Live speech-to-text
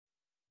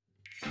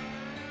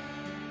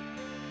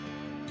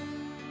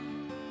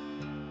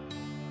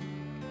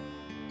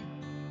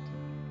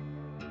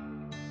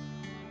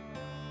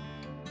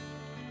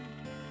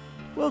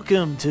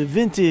Welcome to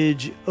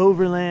Vintage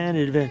Overland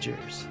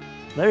Adventures.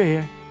 Larry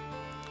here.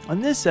 On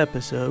this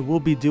episode,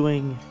 we'll be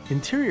doing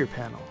interior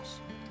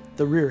panels,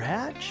 the rear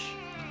hatch,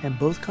 and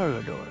both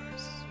cargo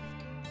doors.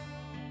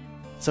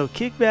 So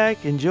kick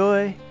back,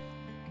 enjoy.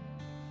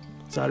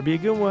 This ought to be a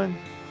good one.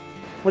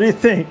 What do you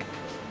think?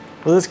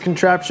 Will this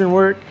contraption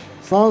work?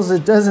 As long as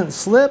it doesn't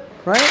slip,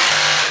 right?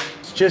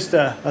 It's just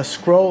a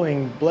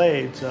scrolling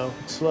blade, so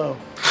it's slow.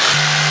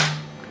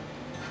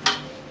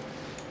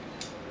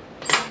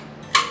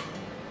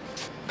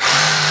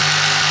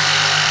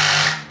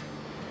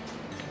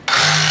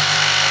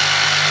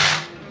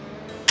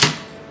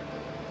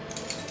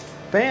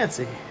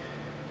 Fancy.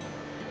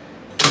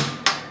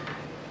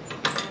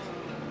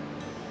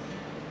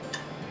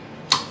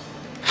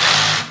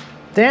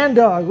 Dan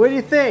Dog, what do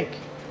you think?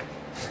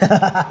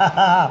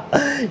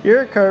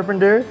 You're a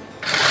carpenter.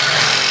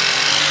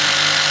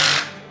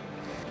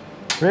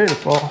 Ready to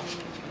fall.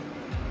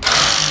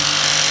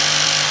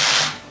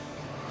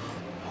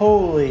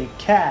 Holy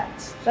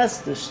cats. That's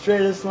the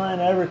straightest line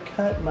I ever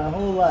cut in my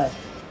whole life.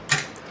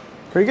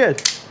 Pretty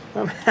good.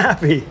 I'm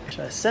happy.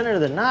 Should I center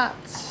the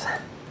knots?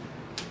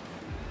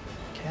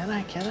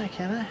 Can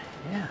I?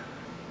 Yeah.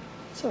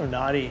 So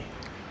naughty.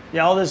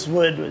 Yeah, all this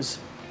wood was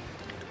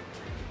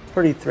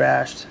pretty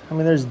thrashed. I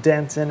mean, there's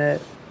dents in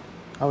it.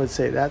 I would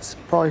say that's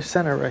probably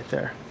center right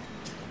there.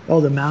 Oh,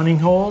 the mounting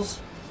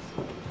holes,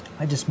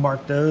 I just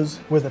marked those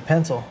with a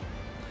pencil.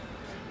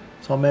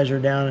 So I'll measure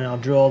down and I'll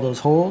drill all those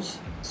holes,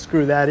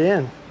 screw that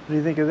in. What do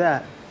you think of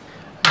that?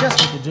 I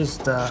guess we could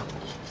just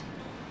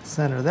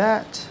center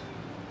that.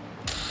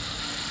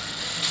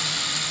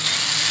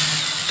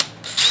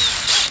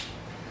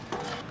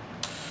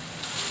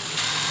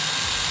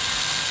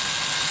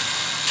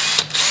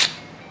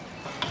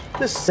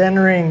 Just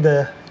centering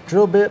the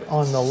drill bit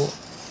on the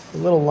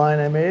little line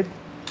I made.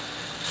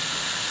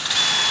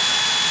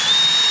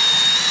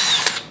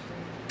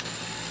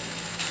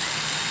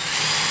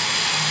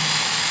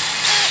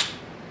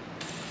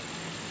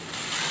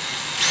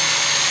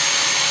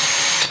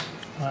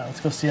 All right, let's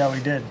go see how we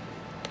did.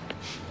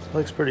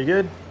 Looks pretty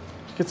good.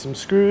 Let's get some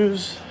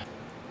screws.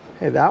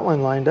 Hey, that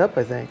one lined up,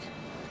 I think.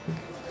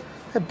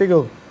 That big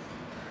old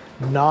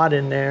knot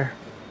in there.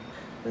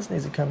 This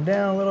needs to come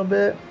down a little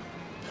bit.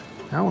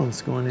 That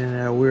one's going in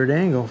at a weird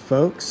angle,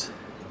 folks.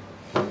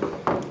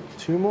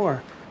 Two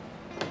more.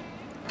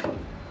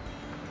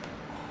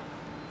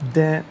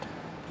 Dent.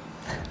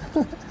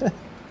 You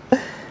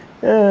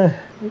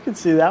can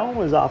see that one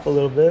was off a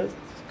little bit.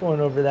 It's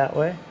going over that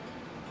way.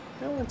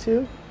 That one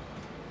too.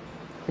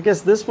 I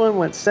guess this one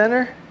went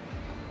center,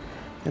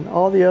 and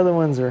all the other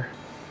ones are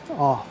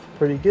off.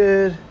 Pretty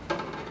good.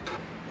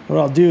 What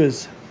I'll do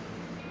is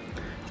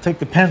take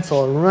the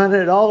pencil and run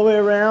it all the way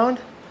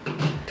around,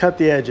 cut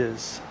the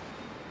edges.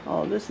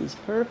 Oh, this is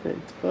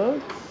perfect,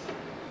 folks.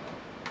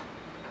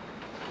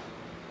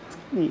 It's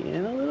gonna be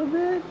in a little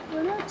bit,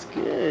 but that's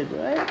good,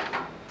 right?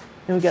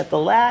 Then we got the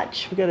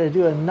latch. We gotta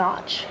do a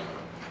notch.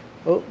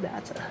 Oh,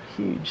 that's a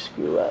huge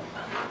screw up.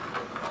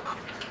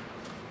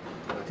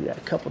 Do that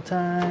a couple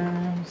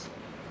times.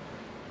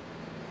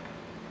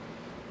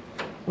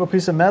 Little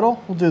piece of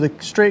metal. We'll do the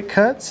straight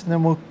cuts, and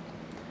then we'll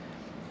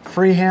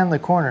freehand the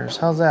corners.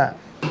 How's that?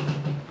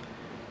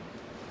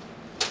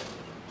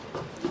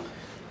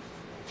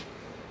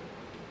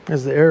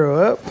 There's the arrow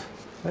up.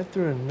 Right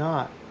through a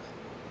knot.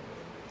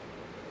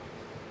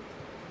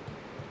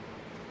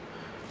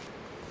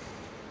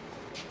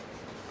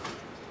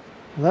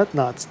 Well, that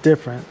knot's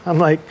different. I'm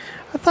like,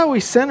 I thought we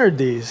centered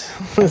these.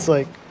 It's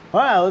like, all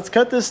right, let's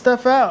cut this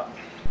stuff out.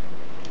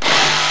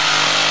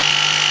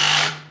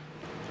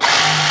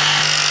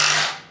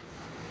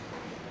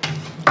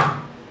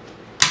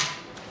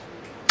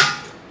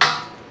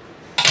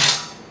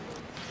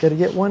 Gotta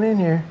get one in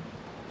here.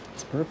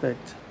 It's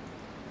perfect.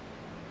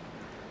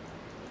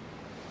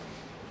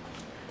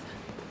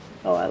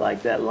 Oh, I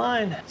like that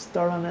line.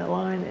 Start on that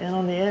line and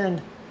on the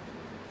end.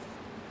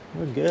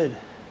 We're good.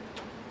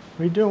 What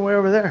are you doing way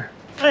over there?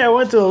 Hey, I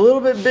went to a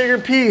little bit bigger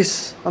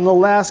piece on the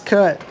last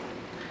cut.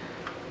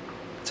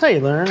 That's how you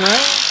learn,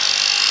 right?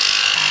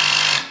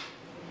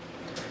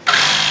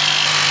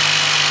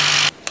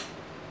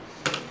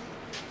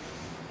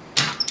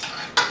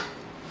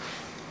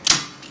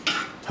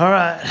 All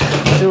right,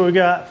 let's see what we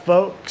got,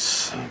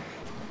 folks.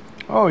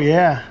 Oh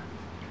yeah.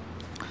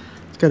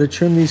 Just gotta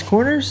trim these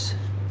corners.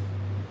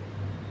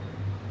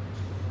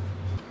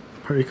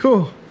 Pretty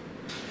cool.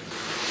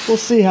 We'll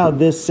see how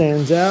this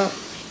sands out.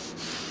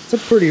 It's a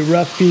pretty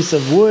rough piece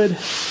of wood.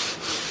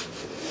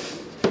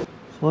 So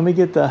let me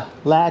get the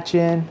latch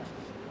in.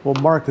 We'll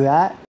mark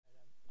that.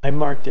 I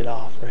marked it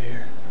off right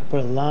here. I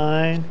put a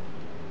line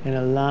and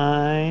a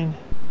line.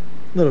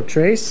 Little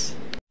trace.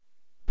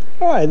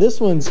 All right, this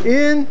one's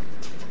in.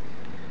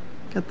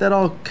 Got that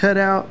all cut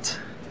out.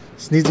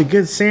 This needs a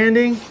good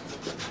sanding.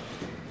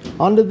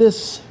 Onto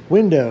this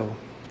window.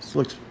 This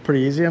looks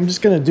pretty easy. I'm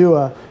just gonna do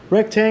a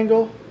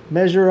rectangle,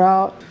 measure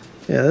out.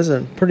 Yeah, this is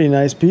a pretty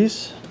nice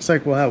piece. Looks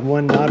like we'll have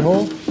one knot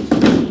hole.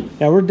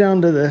 Yeah, we're down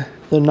to the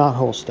knot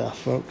hole stuff,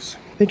 folks.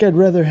 I think I'd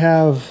rather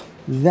have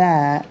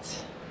that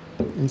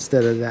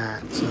instead of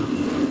that. So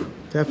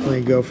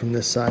definitely go from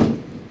this side.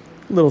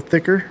 A little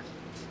thicker.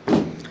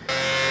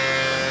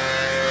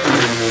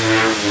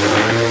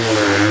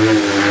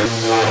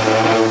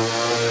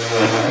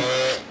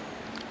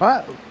 All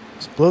right,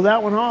 let's blow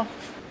that one off.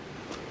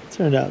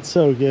 Turned out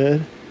so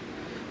good.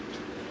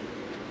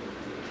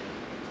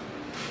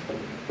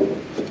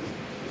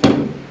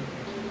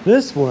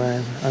 This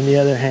one, on the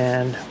other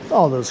hand, with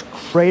all those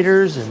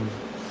craters and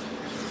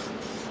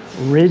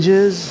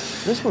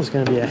ridges, this one's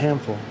going to be a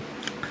handful.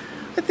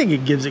 I think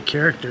it gives it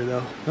character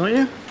though, don't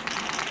you?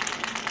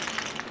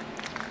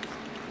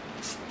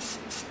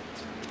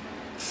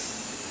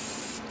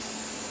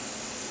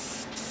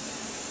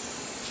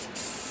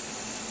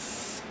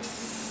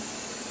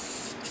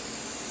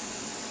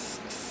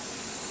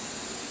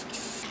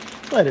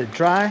 Let it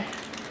dry.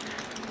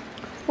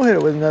 We'll hit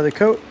it with another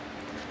coat.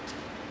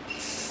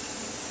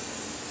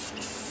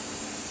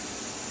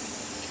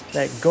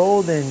 That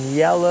golden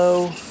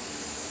yellow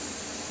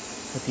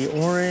with the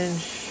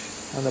orange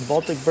on the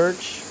Baltic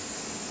birch.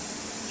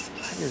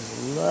 I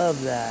just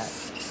love that.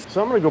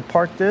 So I'm gonna go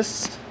park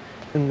this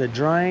in the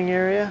drying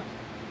area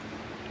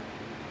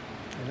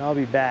and I'll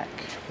be back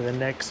for the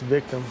next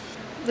victim.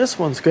 This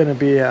one's gonna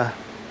be a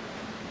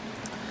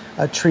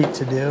treat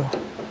to do.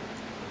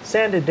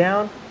 Sand it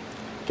down,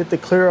 get the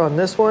clear on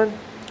this one,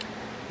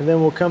 and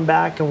then we'll come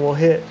back and we'll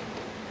hit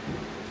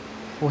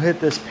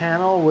this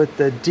panel with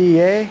the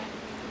DA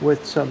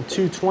with some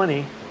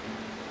 220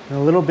 and a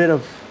little bit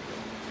of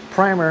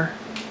primer,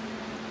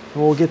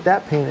 and we'll get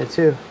that painted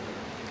too.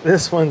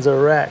 This one's a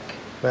wreck,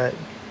 but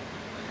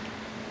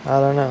I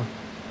don't know.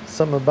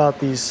 Something about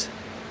these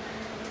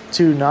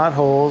two knot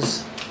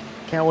holes.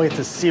 Can't wait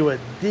to see what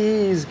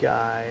these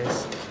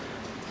guys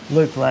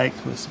look like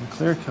with some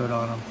clear coat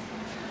on them.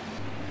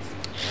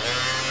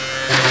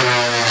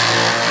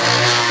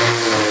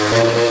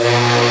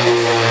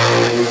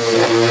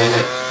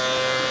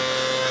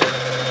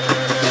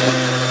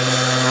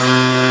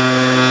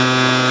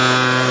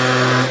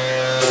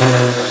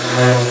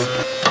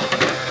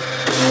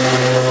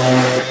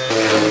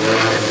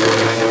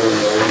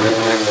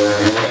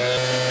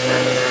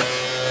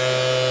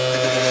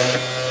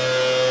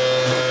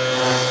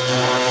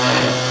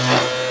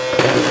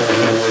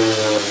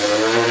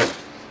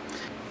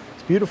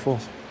 It's beautiful.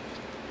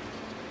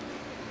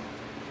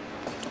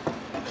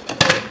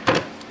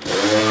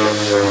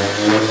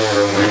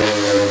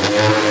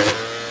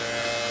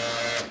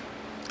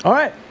 All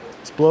right,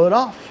 let's blow it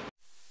off.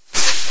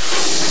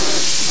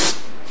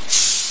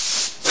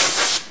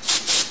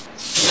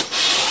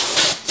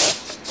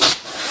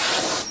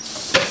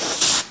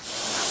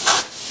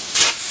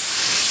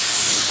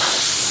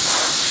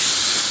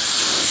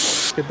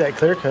 Get that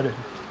clear coated.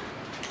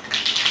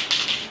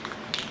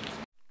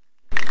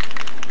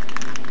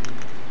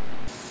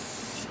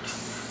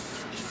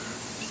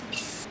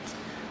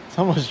 It's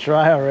almost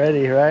dry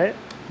already, right?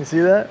 You see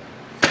that?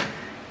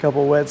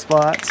 Couple wet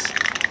spots.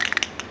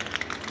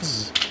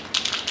 This is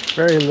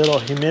very little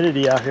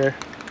humidity out here.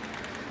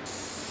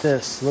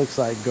 This looks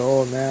like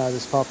gold now,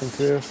 just popping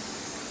through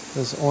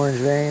those orange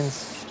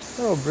veins.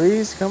 Little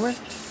breeze coming.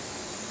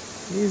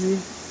 Easy.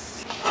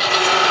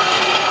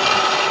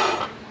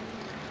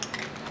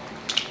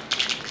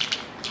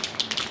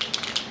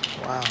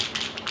 Wow.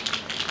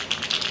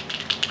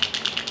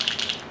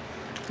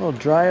 A little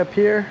dry up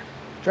here.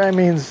 Dry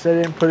means I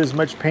didn't put as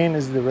much paint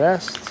as the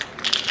rest.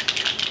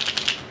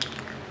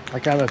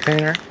 Like I'm a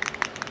painter.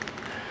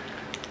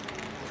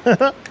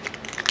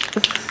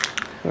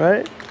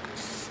 Right?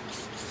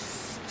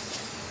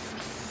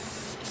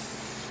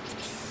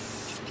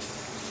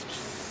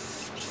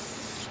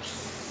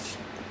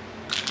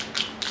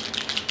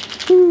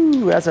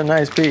 Ooh, that's a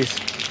nice piece.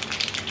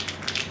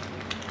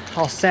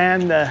 I'll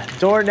sand the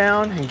door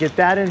down and get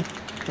that in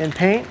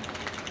paint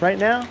right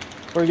now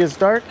before it gets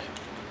dark.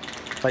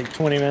 Like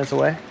 20 minutes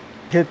away.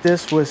 Hit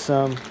this with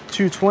some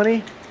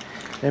 220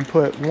 and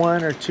put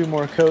 1 or 2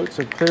 more coats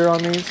of clear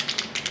on these,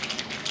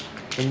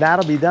 and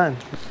that'll be done.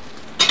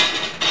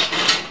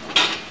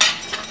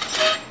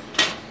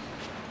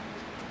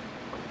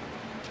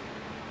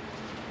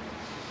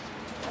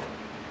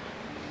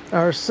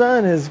 Our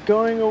sun is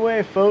going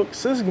away,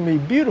 folks. This is gonna be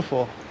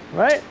beautiful,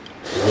 right?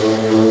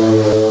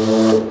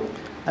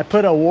 I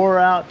put a wore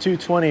out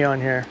 220 on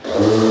here.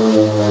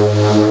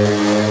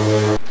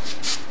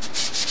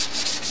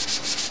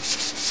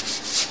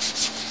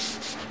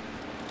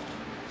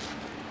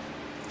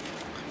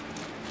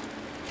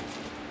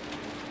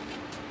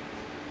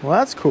 Well,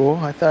 that's cool.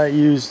 I thought I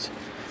used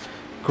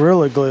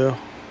Gorilla Glue.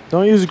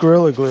 Don't use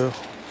Gorilla Glue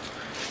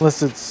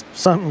unless it's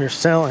something you're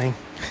selling.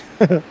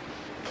 They'll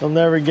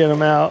never get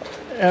them out,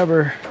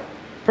 ever.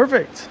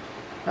 Perfect.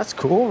 That's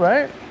cool,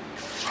 right?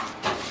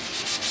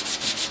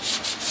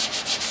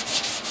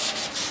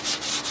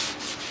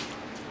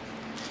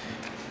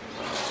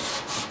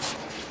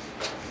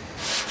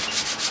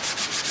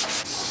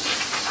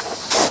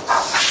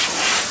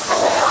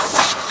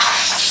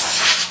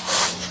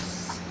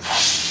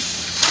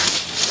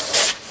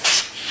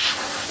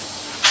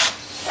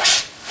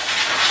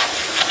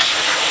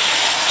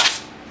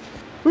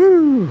 Woo!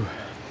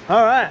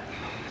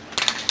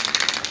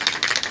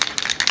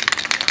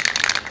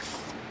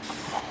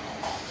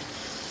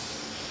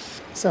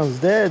 Sounds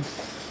dead.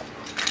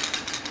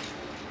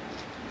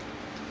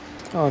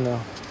 Oh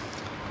no.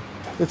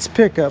 Its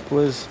pickup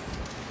was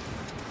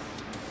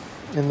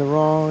in the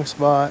wrong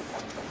spot.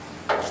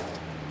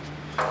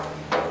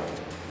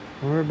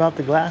 Remember about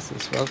the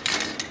glasses,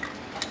 folks.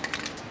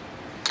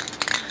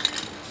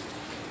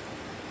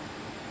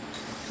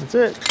 That's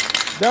it.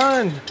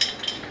 Done.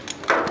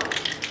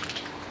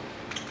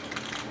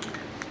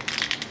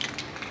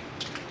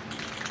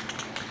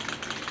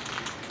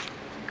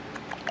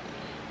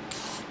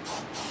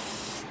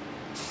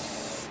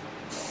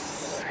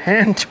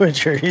 Hand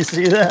twitcher, you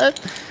see that?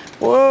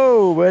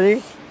 Whoa,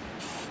 buddy.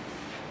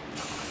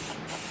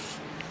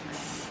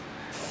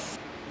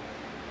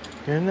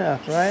 Good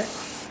enough, right?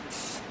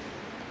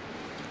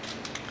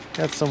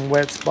 Got some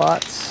wet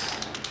spots.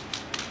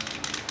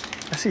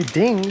 I see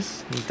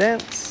dings and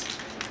dents.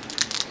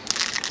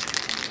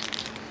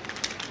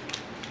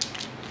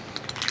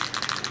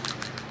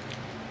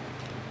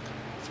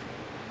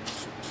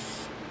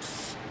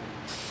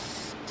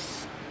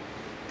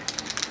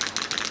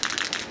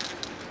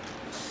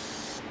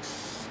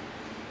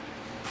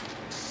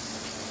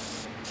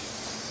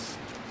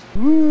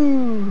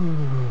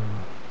 Woo!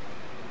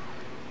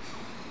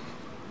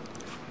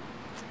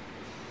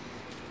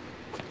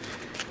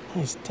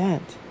 Nice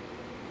dent.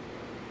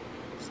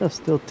 Stuff's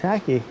still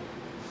tacky.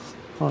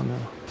 Oh no.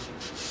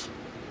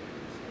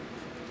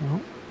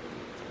 No.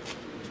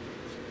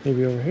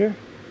 Maybe over here?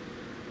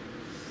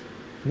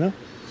 No?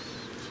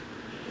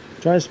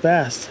 Dries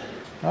fast.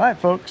 All right,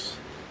 folks.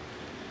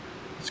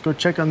 Let's go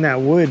check on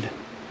that wood.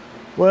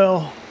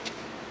 Well,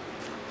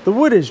 the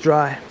wood is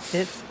dry.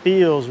 It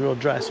feels real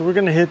dry. So we're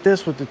gonna hit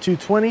this with the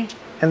 220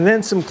 and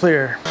then some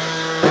clear.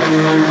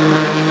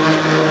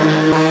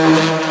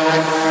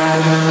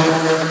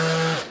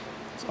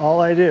 That's all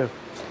I do.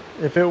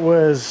 If it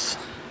was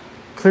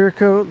clear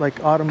coat, like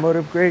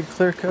automotive grade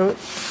clear coat,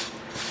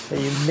 that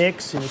you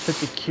mix and you put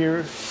the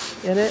cure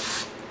in it,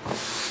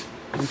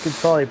 you could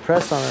probably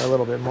press on it a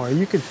little bit more.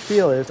 You could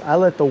feel it. I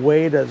let the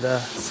weight of the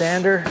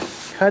sander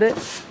cut it.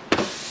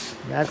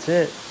 That's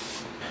it.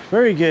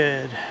 Very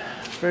good.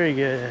 Very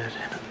good.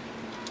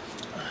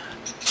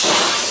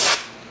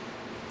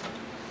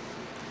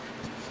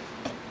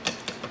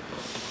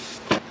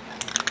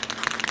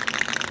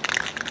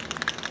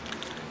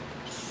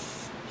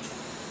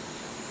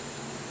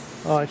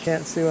 Oh, I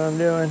can't see what I'm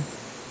doing.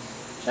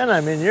 And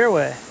I'm in your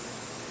way.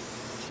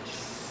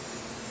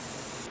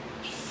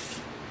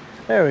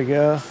 There we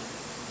go.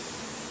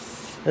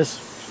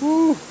 It's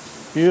woo,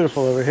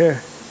 beautiful over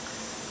here.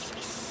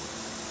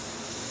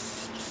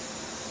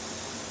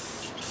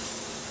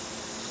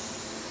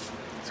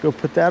 Let's go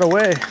put that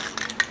away.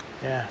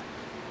 Yeah,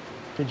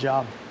 good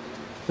job.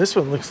 This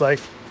one looks like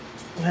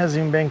it hasn't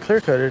even been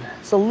clear coated.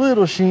 It's a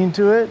little sheen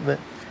to it, but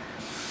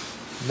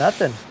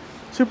nothing.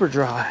 Super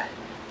dry.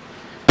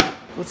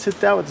 Let's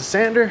hit that with the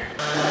sander.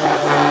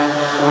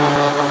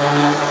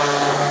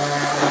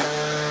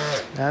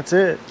 That's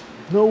it.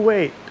 No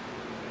weight.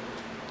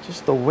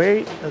 Just the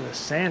weight of the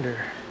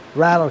sander.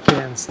 Rattle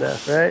can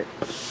stuff, right?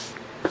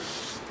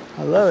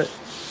 I love it.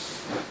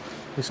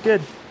 Looks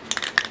good.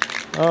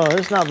 Oh,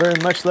 there's not very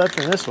much left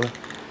in this one.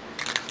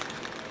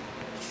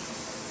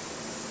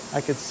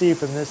 I could see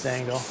from this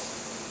angle.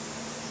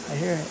 I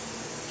hear it.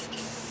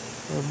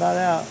 We're about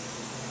out.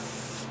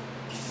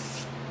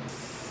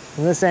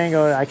 From this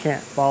angle, I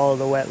can't follow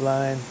the wet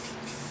line.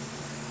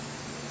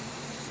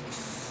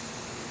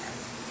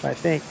 I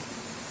think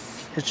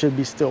it should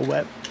be still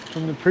wet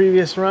from the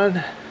previous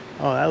run.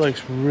 Oh, that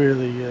looks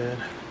really good.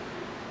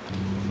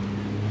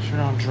 Sure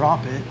don't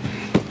drop it.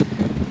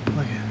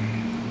 Look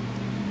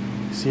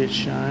at it. See it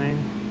shine?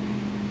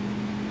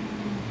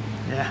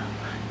 Yeah,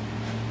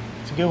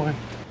 it's a good one.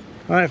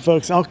 All right,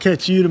 folks, I'll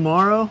catch you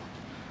tomorrow.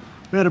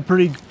 We had a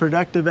pretty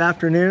productive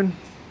afternoon.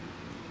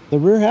 The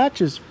rear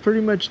hatch is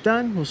pretty much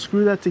done. We'll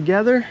screw that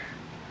together,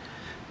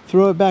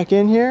 throw it back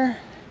in here,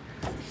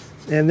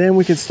 and then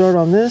we can start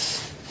on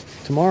this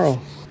tomorrow.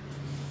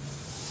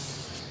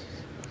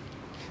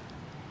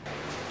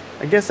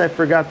 I guess I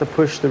forgot to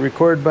push the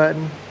record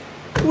button.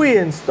 We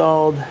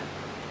installed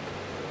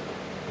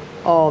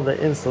all the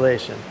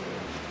insulation.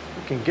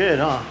 Looking good,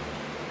 huh?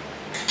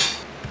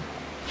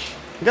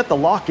 We got the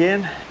lock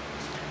in.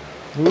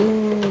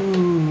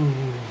 Ooh,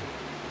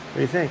 what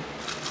do you think?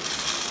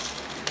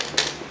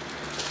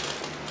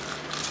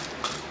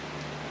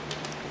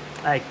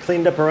 I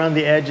cleaned up around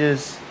the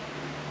edges,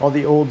 all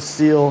the old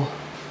seal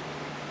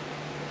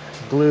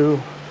glue.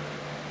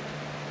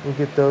 We'll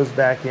get those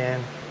back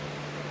in.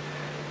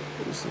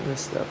 Loosen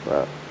this stuff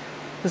up.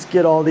 Let's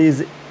get all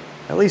these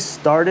at least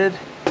started,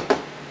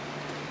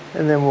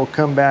 and then we'll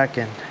come back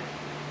and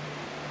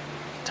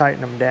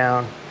tighten them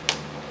down.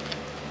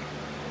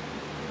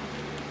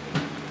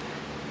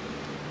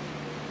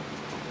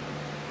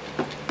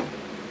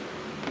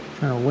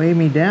 Trying to weigh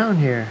me down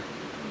here.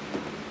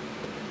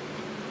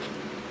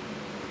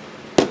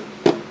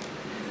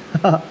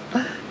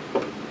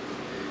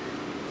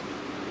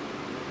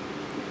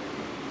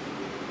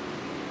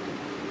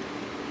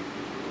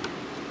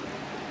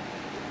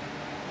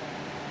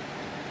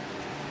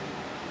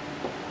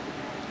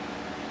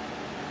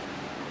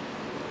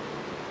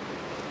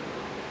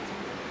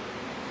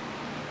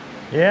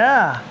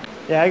 Yeah,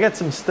 I got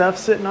some stuff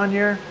sitting on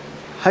here.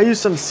 I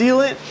used some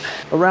sealant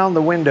around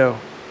the window.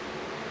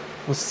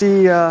 We'll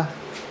see,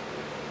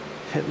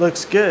 it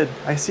looks good.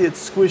 I see it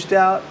squished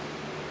out.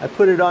 I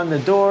put it on the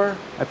door,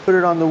 I put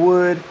it on the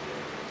wood,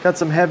 got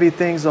some heavy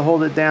things to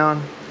hold it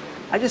down.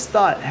 I just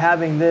thought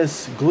having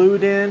this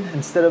glued in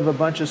instead of a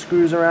bunch of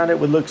screws around it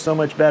would look so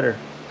much better.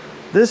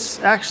 This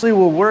actually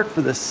will work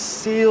for the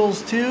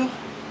seals too.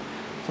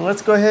 So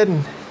let's go ahead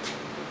and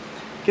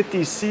get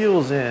these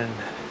seals in.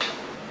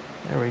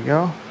 There we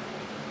go.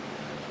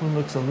 This one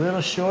looks a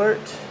little short.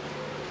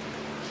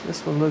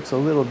 This one looks a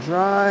little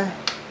dry.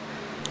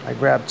 I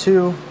grabbed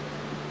two.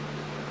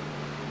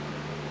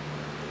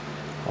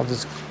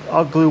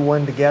 I'll glue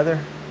one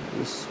together.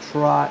 Just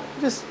try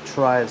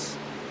as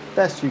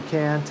best you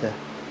can to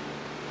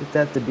get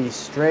that to be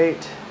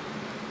straight.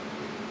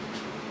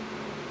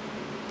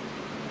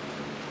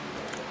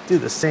 Do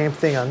the same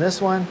thing on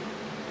this one.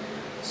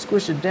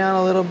 Squish it down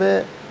a little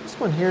bit. This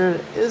one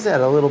here is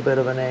at a little bit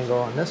of an angle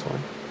on this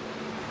one.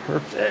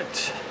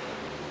 Perfect.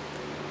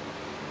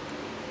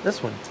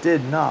 This one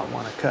did not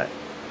want to cut.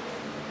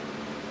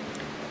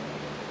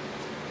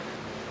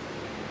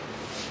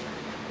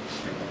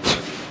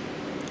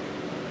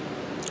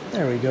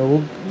 There we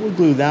go. We'll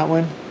glue that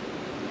one.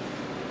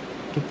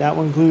 Get that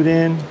one glued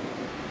in.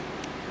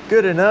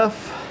 Good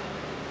enough.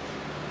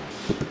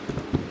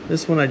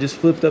 This one I just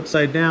flipped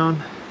upside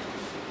down.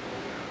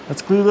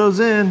 Let's glue those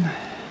in.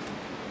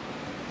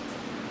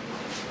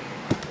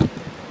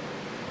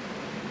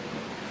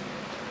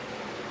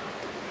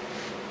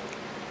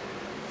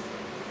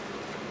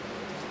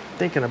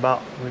 Thinking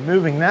about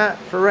removing that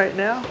for right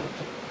now.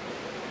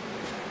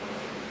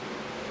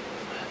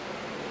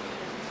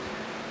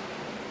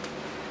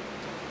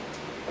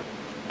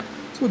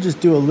 So we'll just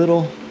do a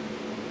little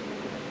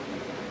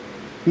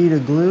bead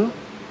of glue,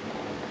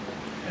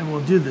 and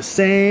we'll do the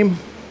same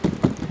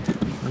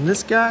on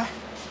this guy.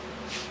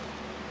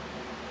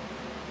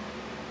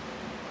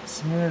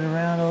 Smear it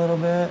around a little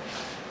bit.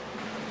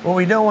 What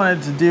we don't want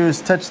it to do is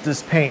touch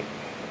this paint.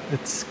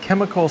 It's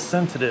chemical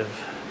sensitive.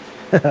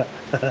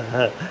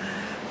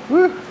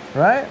 Woo,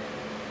 right?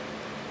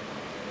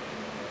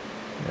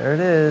 There it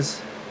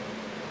is.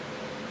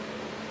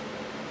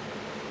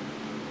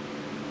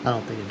 I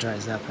don't think it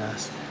dries that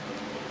fast.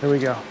 There we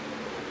go.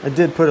 I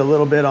did put a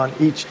little bit on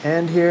each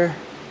end here.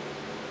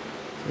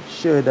 It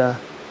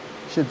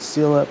should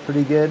seal up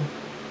pretty good.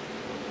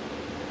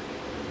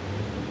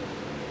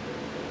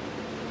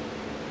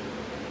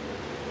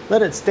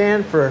 Let it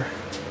stand for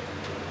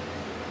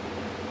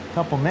a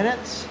couple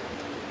minutes.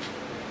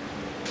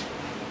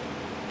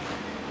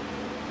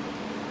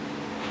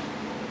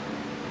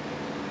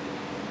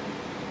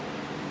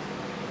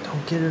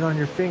 Don't get it on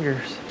your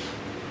fingers.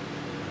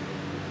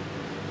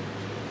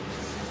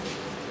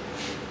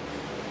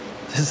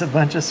 Just a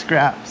bunch of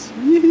scraps.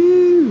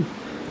 Woo-hoo!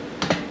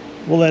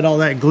 We'll let all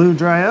that glue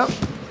dry up.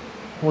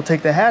 We'll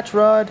take the hatch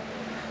rod,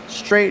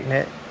 straighten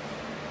it,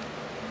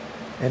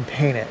 and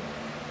paint it.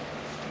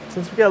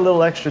 Since we got a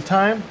little extra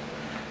time,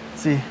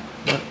 let's see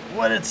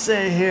what it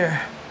say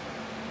here.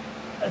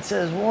 It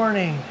says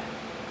warning,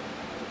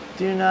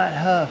 do not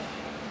huff.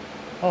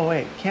 Oh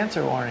wait,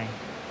 cancer warning,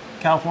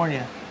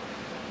 California.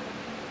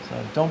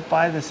 So don't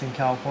buy this in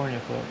California,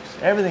 folks.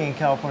 Everything in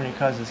California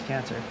causes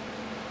cancer.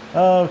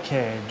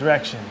 Okay,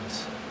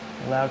 directions.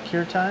 Allow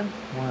cure time,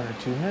 1 or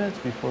 2 minutes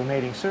before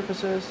mating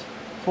surfaces.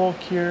 Full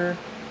cure,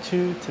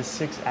 2 to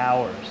 6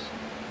 hours.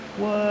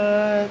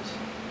 What?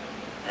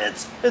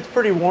 It's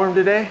pretty warm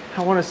today.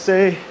 I want to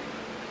say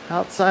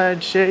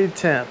outside shade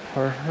temp,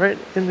 or right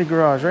in the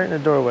garage, right in the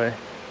doorway.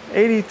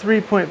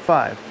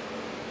 83.5.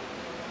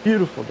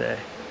 Beautiful day.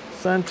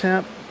 Sun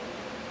temp,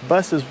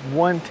 bus is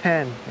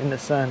 110 in the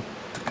sun.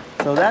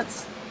 So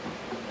that's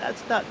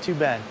not too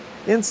bad.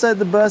 Inside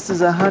the bus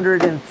is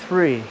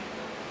 103.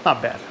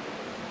 Not bad.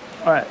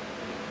 All right,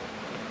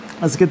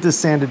 let's get this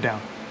sanded down.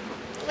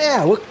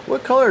 Yeah,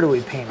 what color do we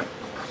paint it?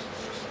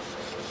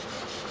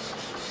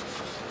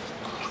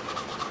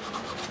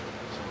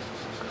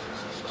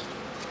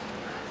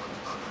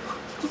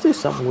 Let's do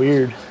something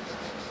weird.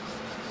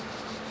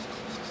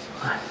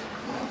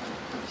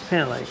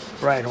 Paint it like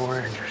bright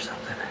orange or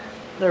something.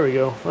 There we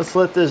go. Let's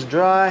let this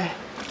dry.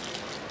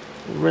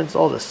 Rinse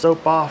all the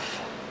soap off.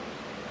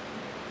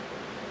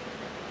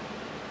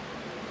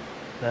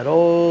 That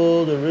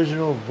old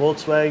original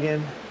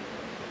Volkswagen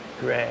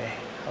gray.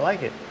 I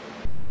like it.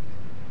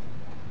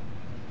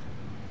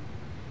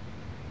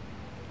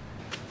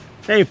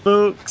 Hey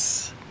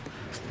folks,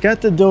 got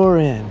the door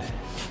in.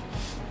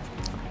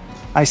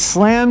 I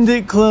slammed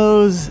it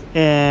closed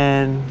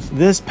and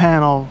this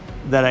panel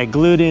that I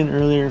glued in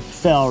earlier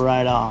fell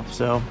right off.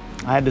 So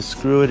I had to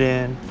screw it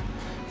in.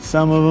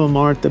 Some of them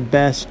aren't the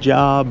best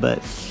job,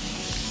 but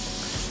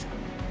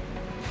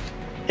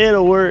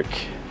it'll work.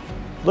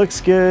 Looks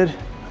good.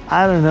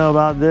 I don't know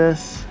about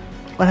this.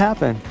 What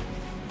happened?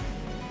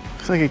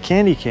 Looks like a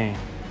candy cane.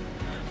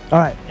 All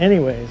right,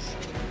 anyways,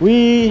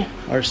 we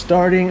are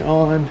starting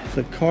on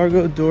the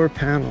cargo door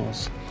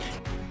panels.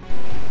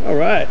 All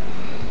right,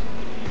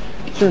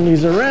 turn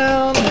these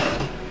around.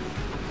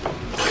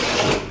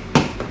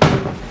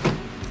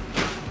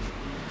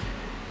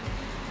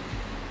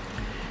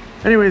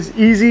 Anyways,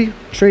 easy.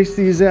 Trace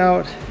these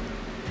out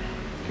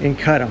and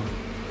cut them.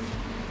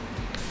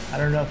 I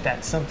don't know if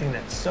that's something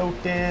that's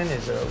soaked in.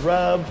 Is it a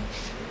rub?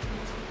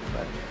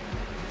 But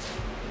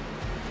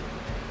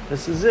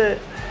this is it.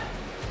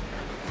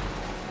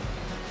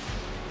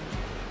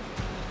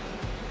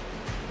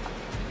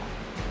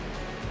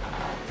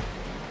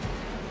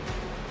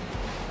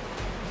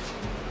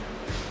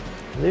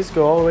 These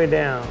go all the way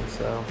down,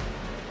 so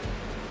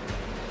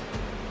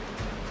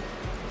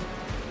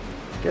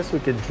I guess we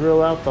could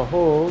drill out the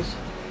holes.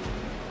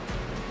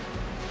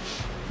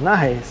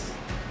 Nice,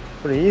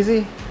 pretty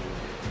easy.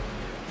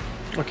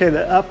 Okay,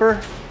 the upper,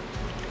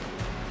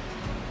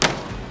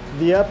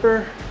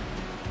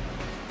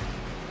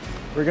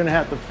 we're gonna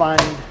have to find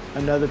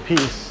another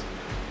piece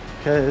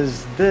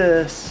because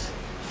this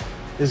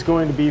is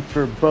going to be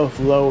for both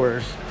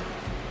lowers.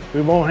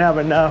 We won't have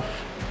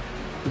enough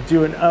to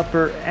do an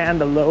upper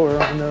and a lower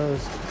on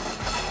those.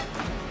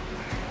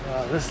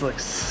 Wow, this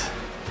looks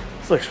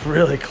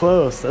really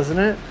close, doesn't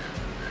it?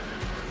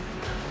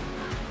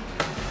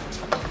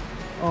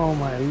 Oh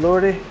my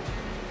lordy.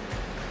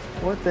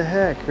 What the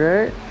heck,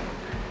 right?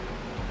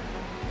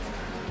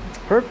 It's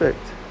perfect.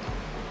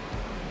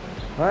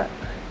 What?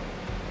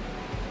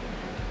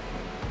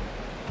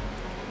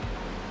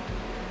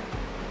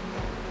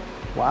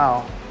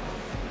 Wow.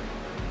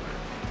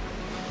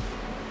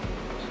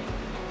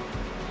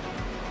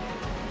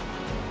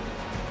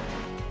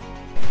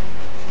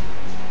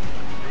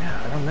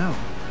 Yeah, I don't know.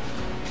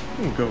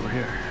 We can go over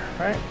here,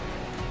 right?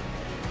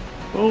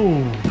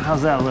 Boom.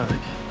 How's that look?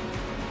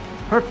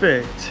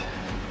 Perfect.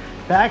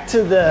 Back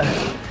to the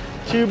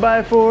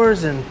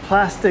 2x4s and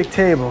plastic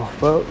table,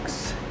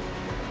 folks.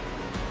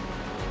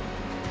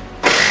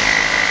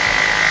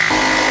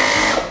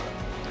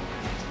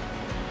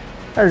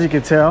 As you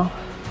can tell,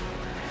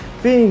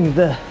 being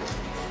the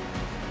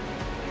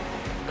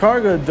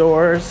cargo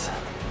doors,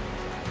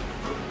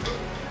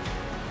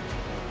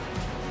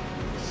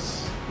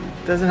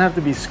 it doesn't have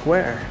to be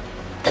square.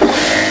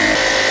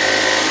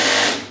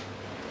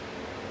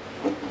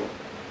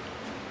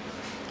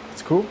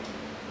 It's cool.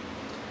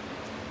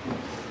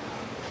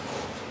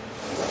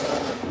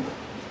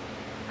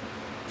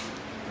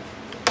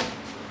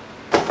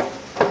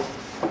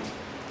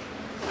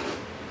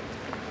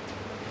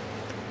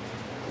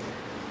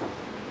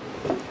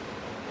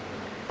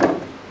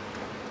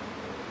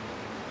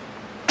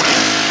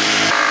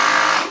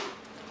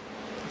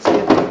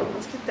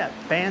 Let's get that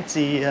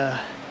fancy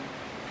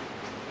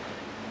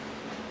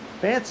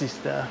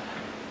stuff.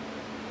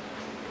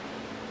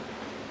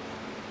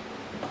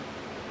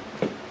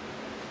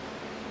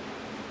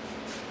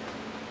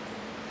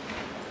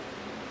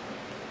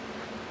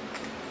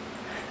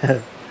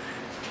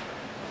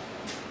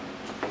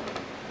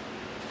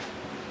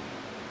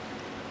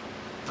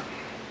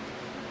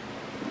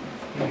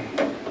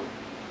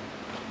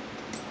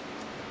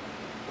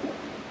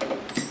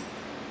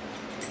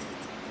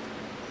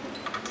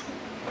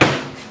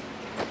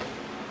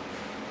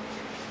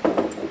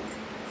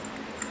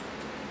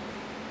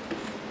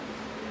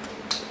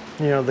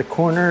 You know, the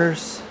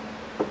corners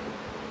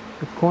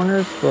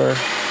for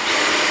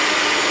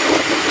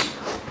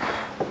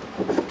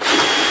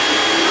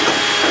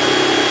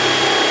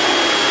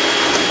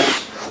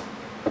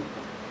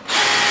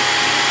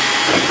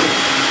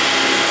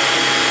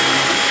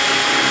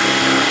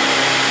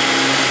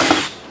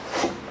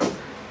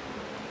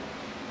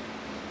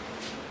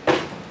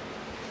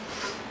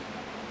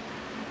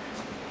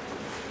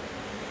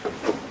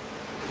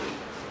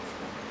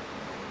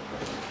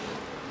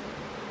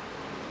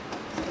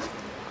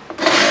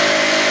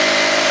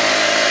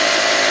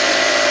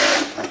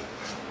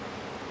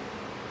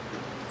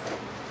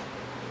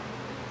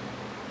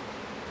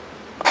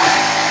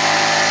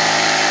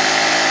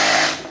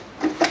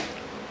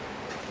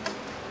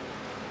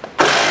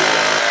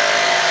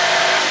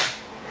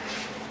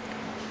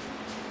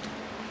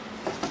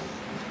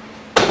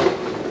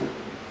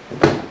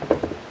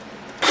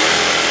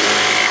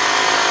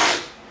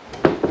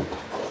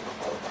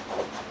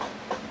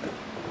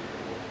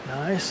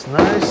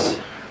nice.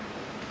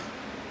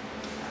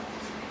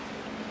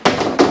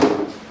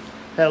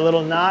 That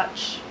little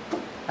notch,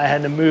 I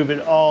had to move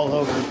it all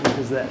over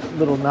because of that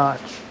little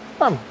notch.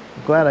 I'm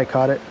glad I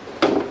caught it.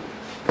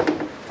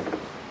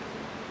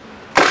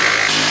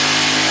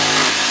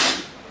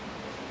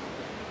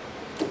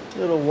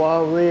 Little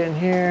wobbly in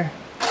here.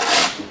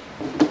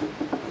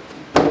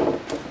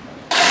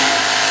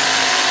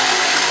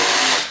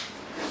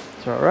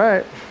 It's all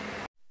right.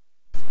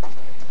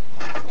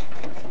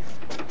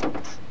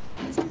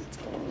 It's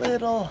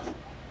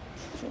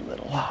a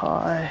little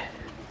high,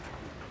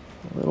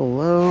 a little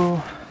low.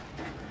 I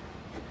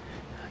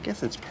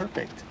guess it's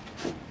perfect.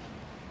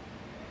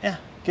 Yeah,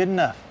 good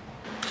enough.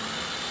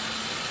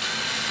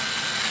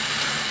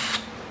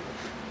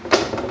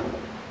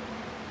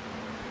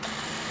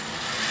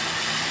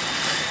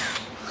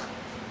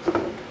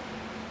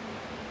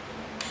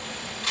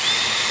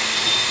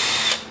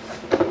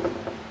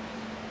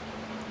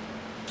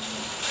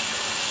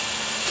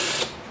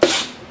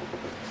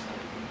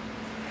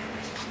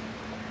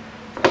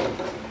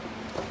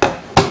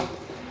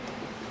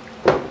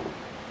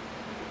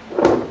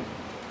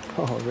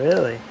 Oh,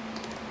 really?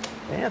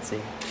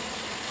 Fancy.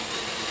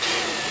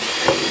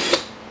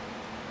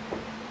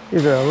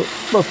 These are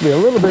supposed to be a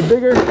little bit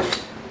bigger.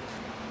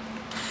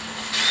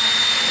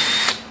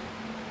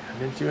 I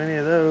didn't do any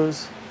of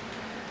those.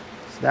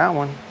 It's that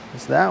one.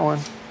 It's that one.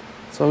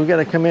 So we got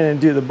to come in and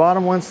do the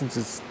bottom one since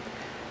it's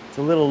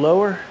a little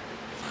lower.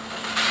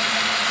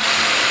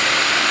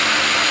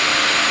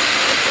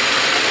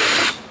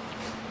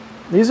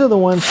 These are the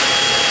ones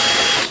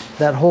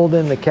that hold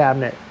in the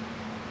cabinet.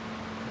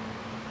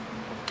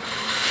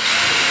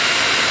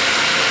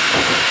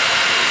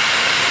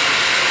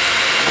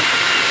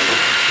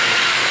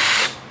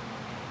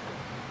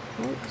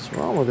 What's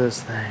wrong with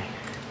this thing?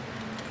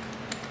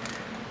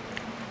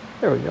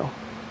 There we go.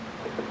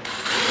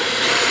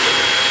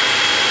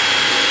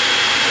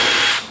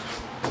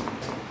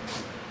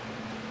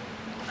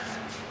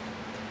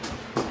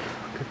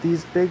 Look at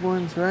these big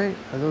ones, right?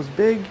 Are those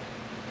big?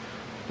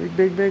 Big,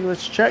 big, big.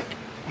 Let's check.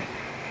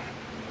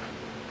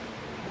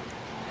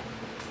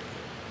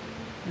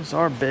 These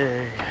are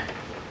big.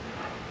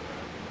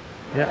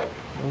 Yeah,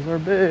 those are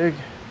big.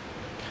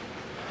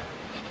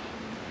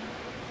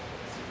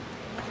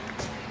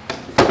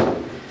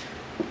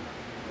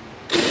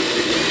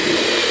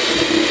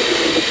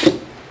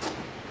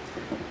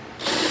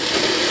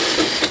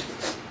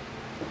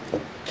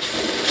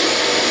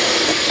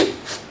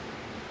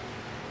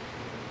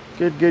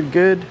 Good, good,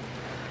 good.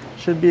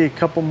 Should be a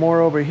couple more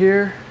over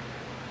here.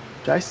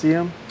 I see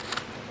them.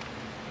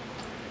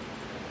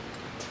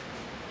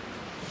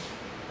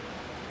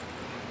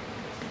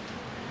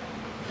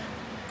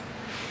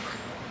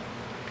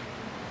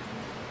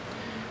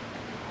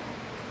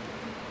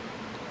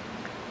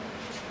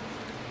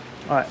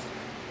 All right.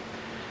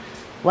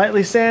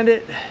 Lightly sand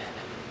it.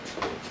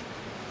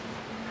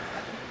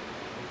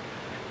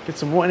 Get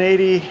some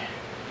 180.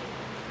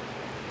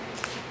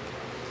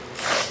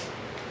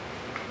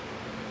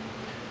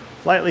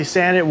 Lightly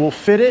sand it, we'll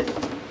fit it.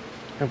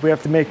 If we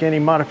have to make any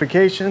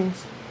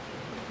modifications.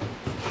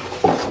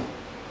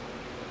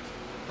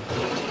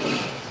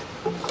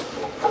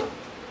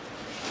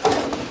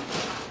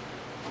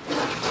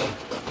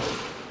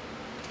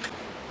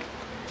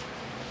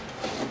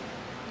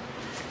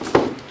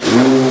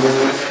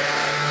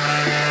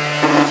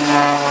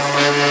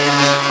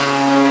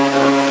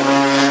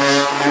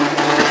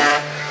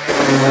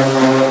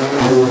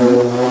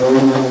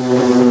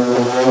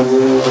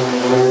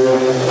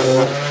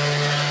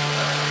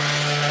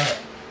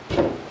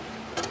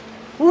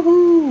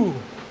 Woohoo!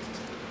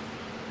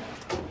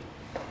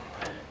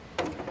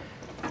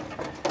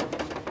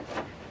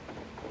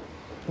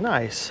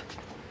 Nice.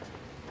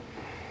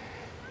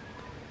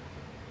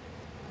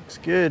 Looks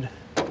good.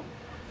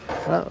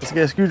 Well, let's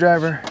get a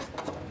screwdriver.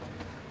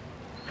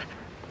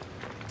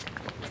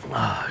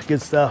 Ah,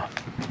 good stuff.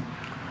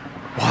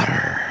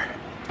 Water.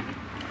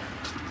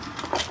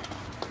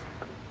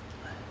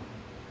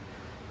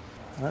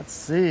 Let's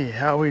see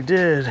how we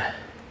did.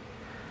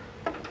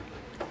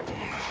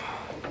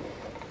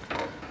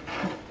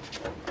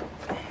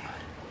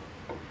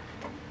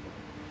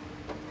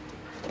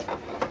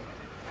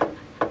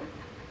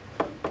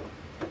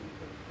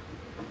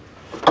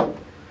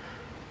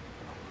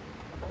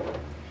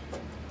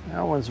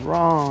 That one's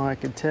wrong, I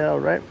could tell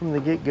right from the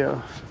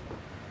get-go.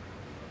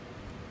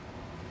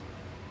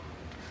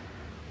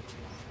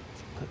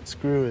 That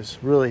screw is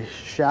really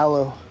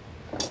shallow.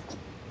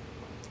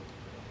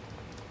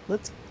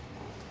 Let's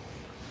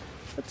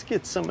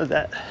get some of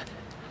that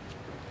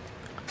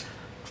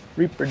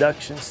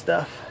reproduction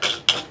stuff.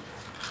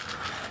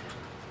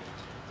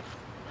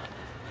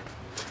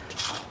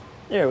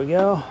 There we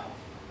go,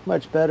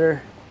 much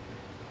better.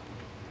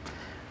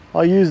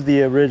 I'll use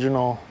the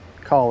original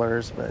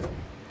collars, but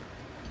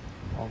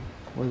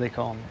what do they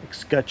call them?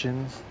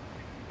 Escutcheons.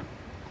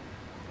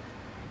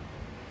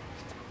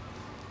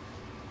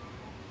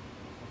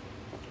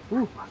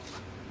 Ooh.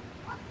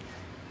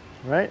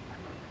 Right?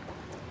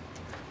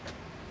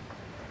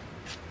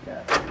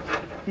 Yeah.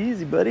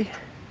 Easy, buddy.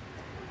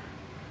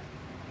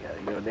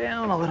 Gotta go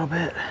down a little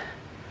bit.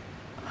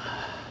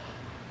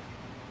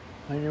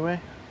 On your way?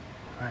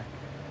 All right.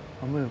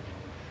 I'll move.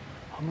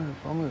 I'll move.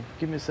 I'll move.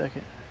 Give me a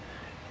second.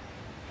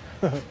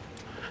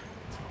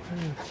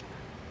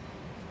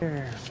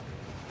 Here.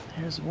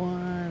 Here's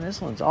one.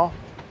 This one's off.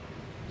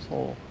 This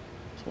whole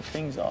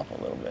thing's off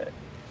a little bit.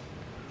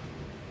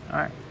 All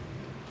right.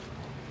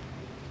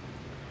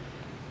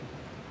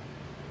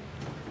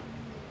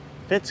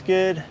 Fits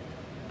good.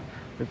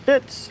 If it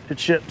fits, it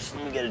ships.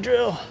 Let me get a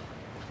drill.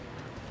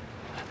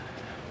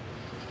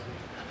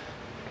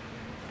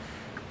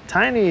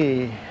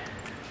 Tiny.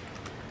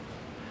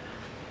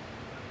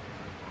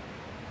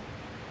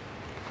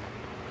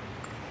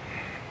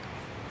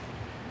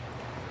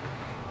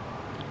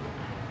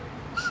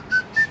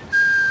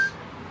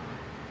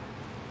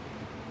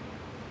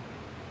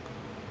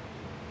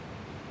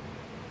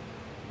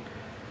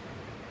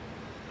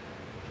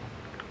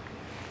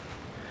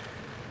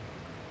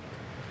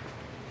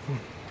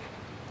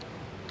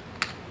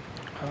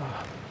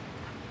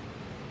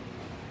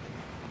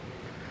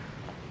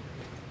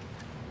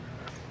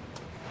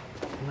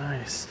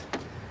 Nice.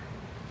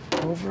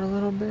 Over a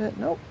little bit.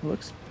 Nope,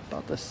 looks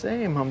about the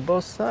same on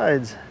both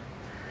sides.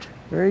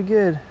 Very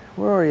good.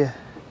 Where are you?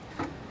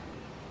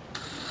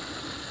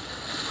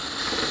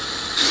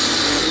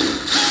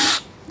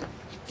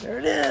 There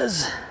it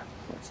is.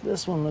 What's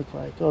this one look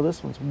like? Oh,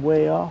 this one's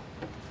way off.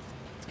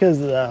 It's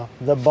because of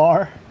the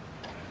bar.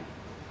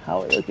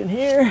 How we looking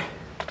here?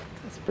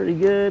 That's pretty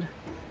good.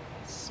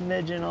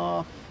 Smidgen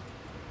off.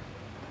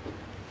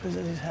 Does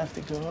it just have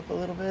to go up a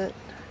little bit?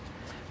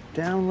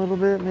 Down a little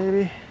bit,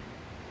 maybe?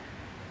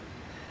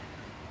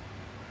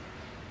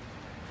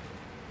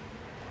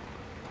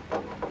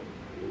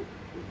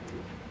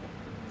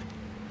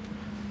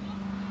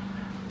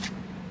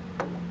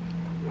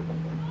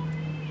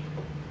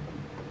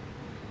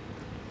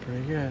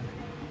 Pretty good.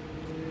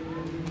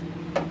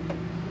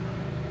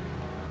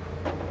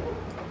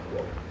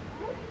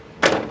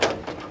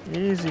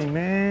 Easy,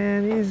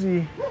 man,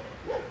 easy.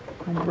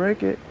 Don't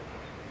break it.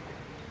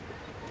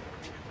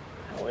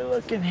 How we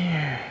looking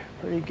here?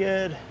 Pretty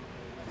good.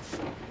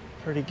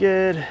 Pretty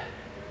good.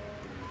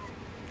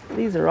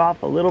 These are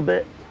off a little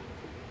bit.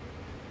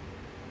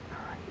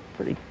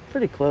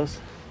 Pretty close.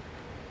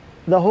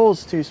 The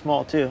hole's too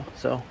small too,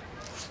 so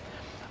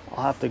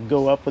I'll have to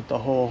go up with the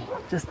hole.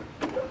 Just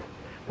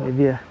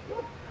maybe an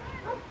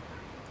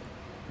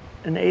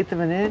 1/8 of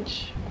an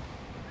inch.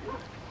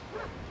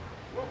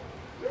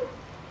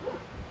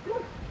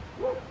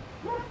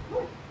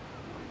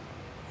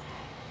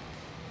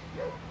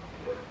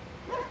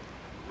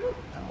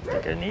 I don't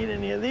think I need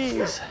any of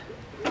these.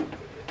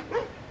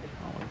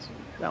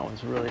 That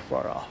one's really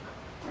far off.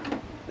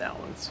 That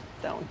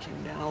one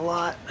came down a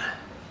lot.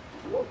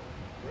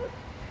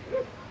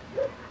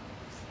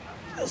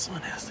 This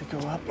one has to go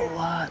up a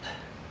lot.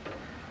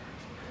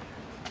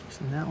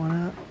 Loosen that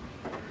one up.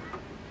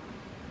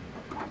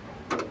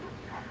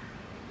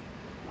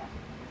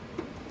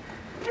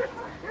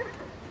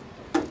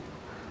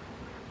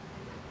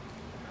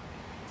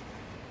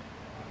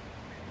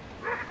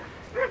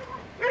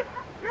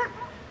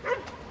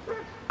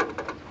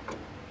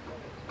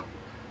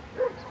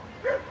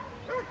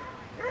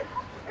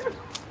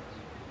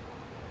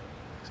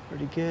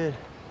 Pretty good.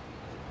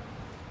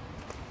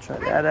 Try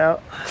that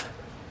out.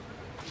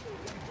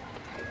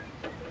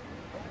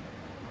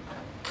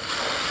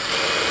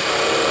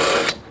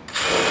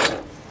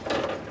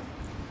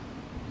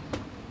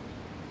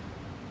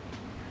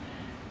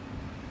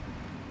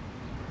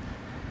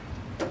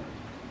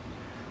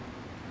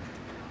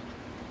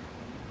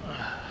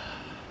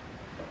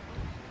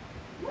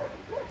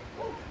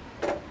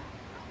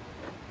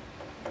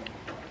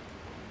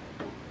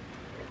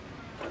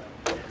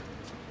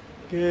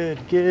 Good,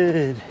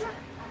 good.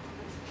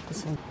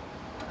 This one,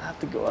 I have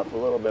to go up a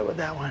little bit with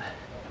that one.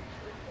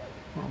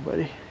 Come on,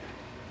 buddy.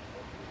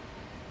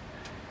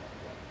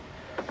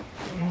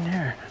 In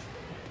there.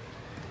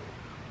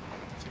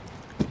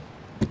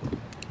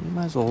 You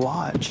might as well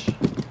watch.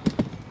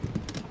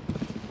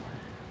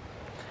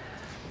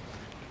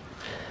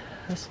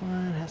 This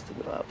one has to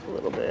go up a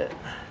little bit.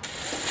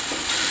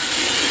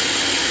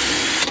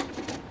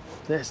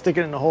 Then stick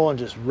it in the hole and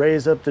just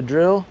raise up the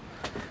drill.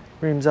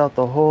 Reams out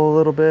the hole a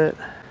little bit.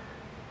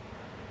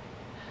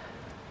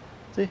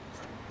 See?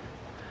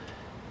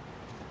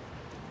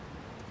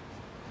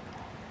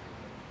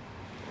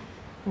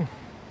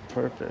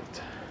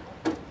 Perfect.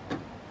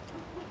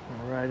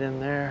 Right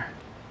in there.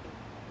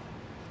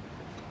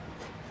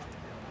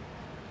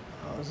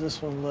 How does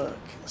this one look?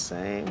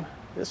 Same.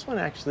 This one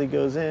actually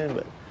goes in,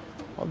 but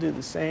I'll do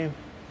the same.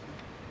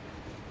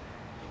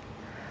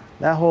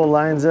 That hole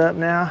lines up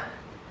now.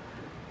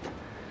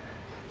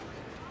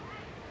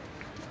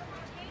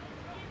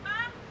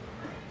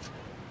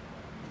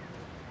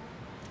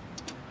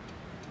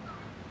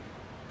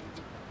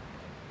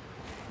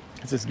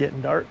 It's just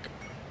getting dark.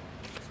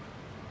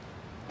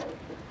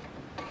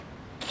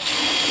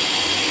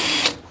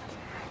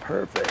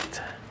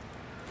 Perfect.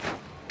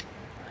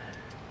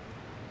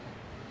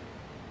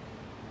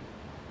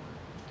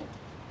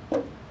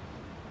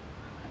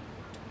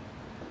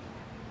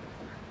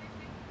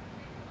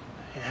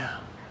 Yeah.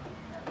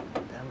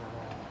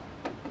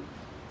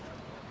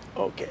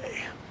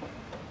 Okay.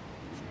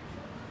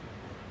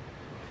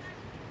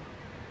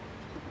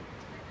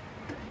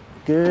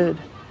 Good.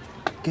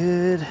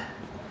 Good.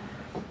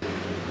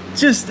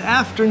 Just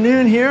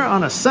afternoon here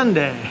on a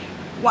Sunday.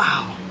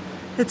 Wow,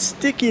 it's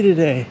sticky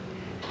today.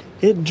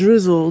 It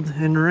drizzled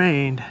and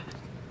rained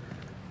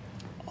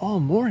all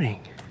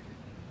morning.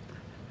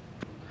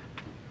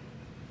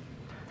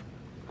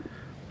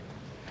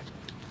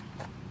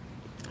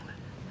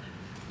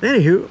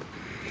 Anywho,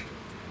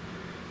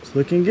 it's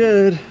looking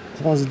good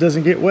as long as it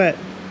doesn't get wet.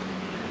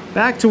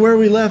 Back to where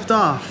we left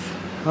off.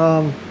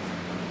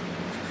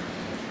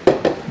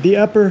 The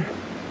upper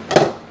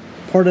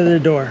part of the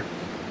door.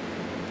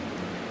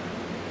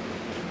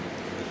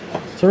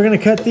 So we're gonna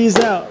cut these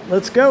out.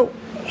 Let's go.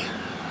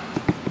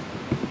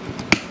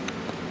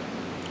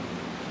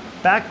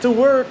 Back to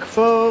work,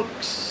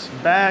 folks.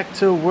 Back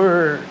to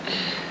work.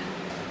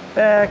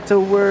 Back to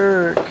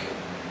work.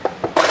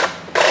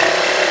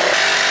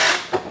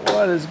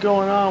 What is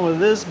going on with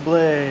this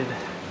blade?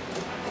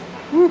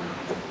 Woo.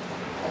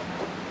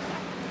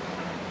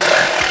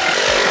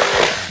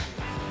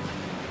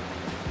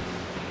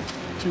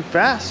 Too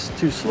fast,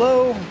 too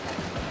slow.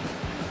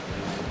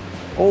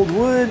 Old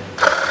wood.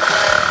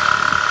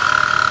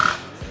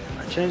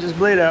 I change this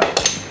blade out.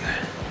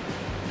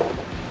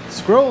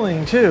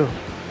 Scrolling too.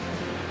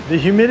 The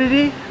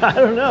humidity? I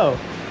don't know.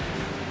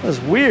 That's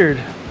weird.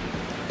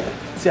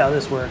 Let's see how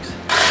this works.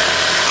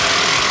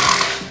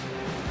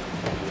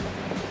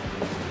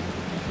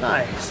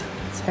 Nice.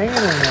 It's hanging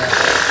in there.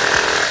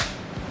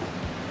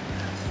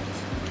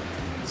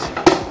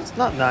 It's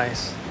not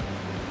nice.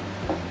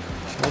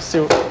 We'll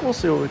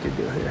see what we can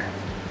do here.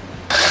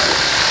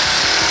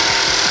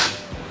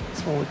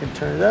 This one we can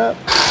turn it up.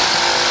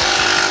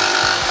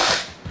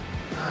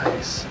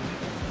 Nice.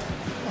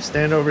 I'll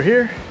stand over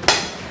here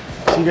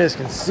so you guys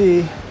can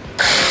see.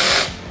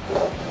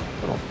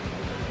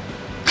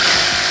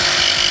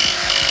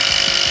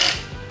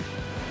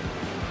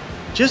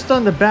 Just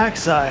on the back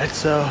side,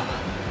 so.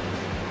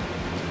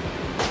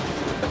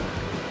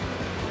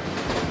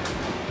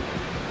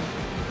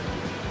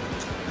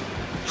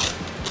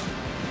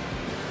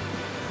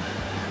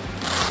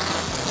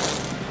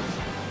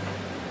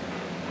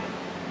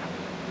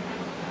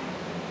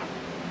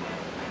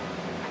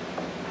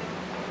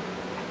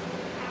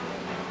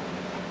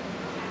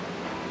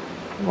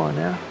 Come on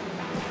now.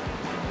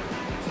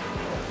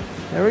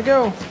 There we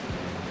go.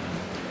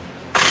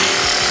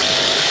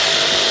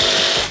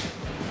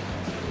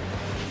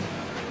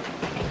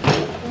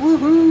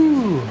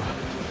 Woohoo!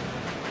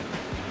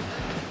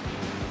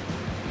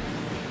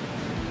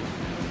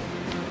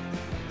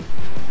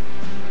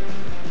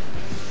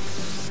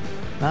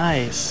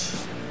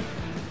 Nice.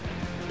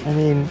 I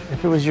mean,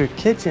 if it was your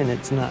kitchen,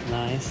 it's not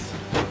nice.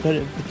 But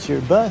if it's your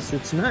bus,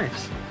 it's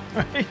nice,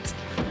 right?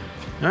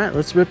 All right,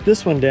 let's rip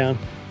this one down.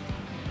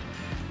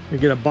 We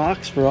get a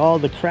box for all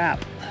the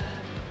crap.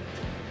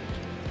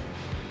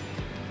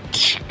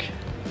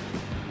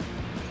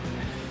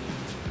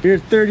 Beer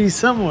 30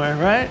 somewhere,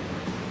 right?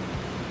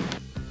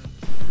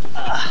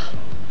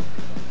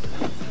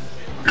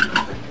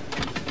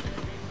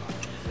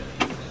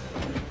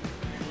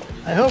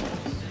 I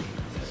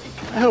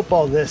hope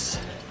all this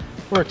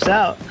works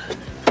out.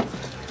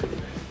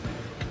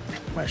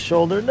 My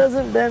shoulder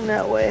doesn't bend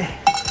that way.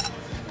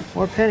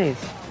 More pennies.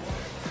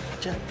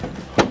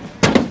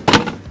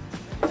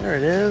 There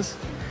it is.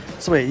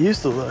 That's the way it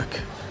used to look.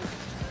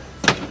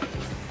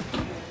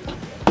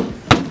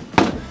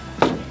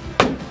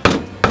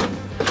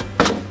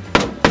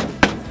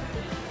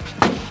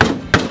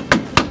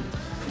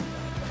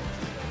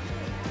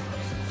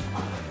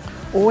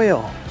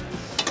 Oil.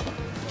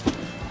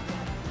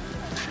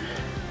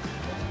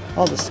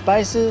 All the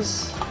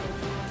spices.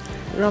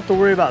 We don't have to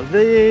worry about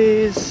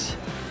these.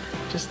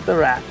 Just the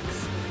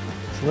racks.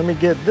 So let me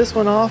get this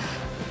one off.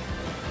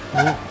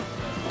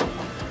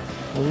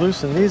 We'll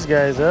loosen these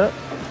guys up.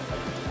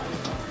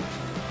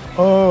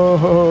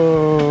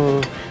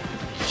 Oh,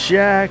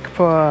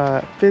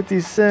 jackpot, 50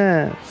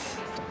 cents.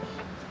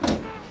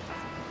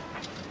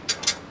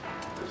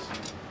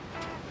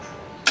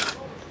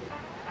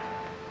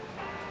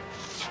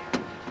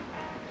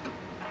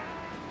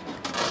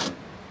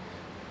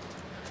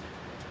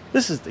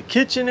 This is the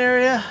kitchen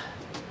area.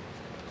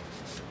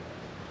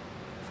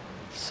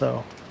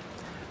 So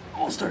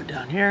we'll start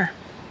down here.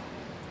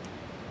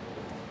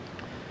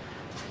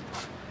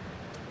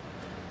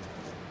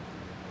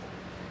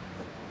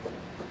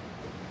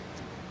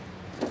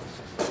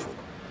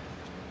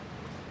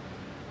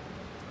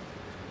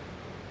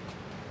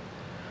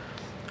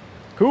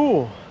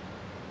 Cool.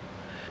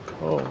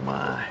 Oh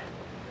my.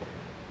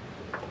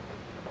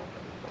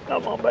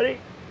 Come on, buddy.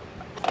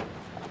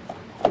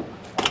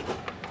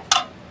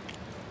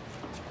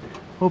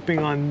 Hoping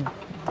on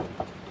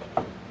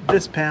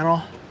this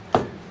panel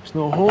there's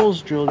no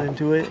holes drilled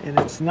into it and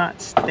it's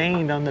not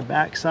stained on the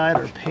back side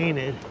or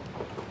painted.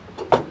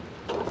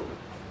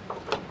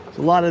 There's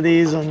a lot of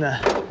these on the,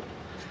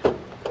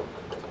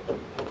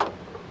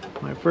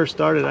 when I first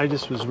started, I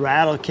just was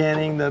rattle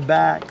canning the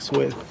backs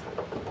with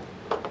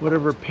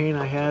whatever paint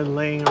I had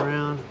laying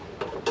around.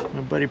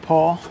 My buddy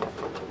Paul,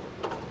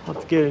 I'll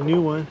have to get a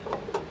new one.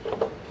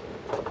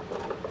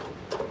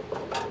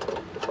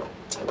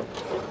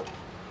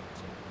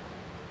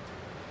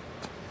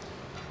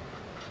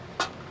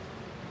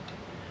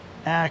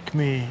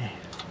 Acme.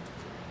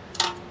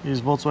 Use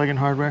Volkswagen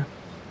hardware.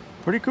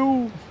 Pretty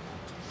cool.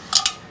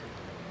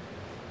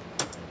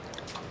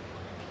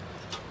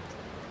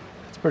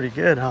 It's pretty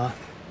good, huh?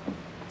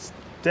 It's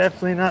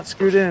definitely not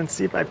screwed in.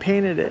 See if I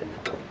painted it.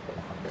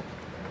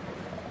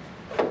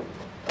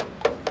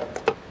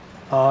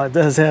 Oh, it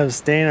does have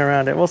stain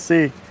around it. We'll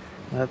see.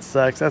 That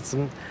sucks.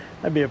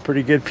 That'd be a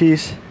pretty good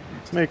piece.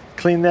 Let me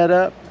clean that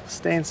up.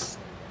 Stains,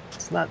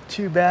 it's not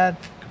too bad.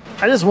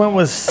 I just went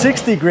with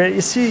 60 grit.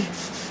 You see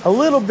a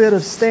little bit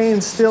of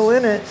stain still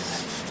in it.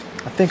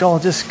 I think I'll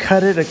just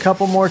cut it a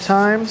couple more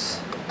times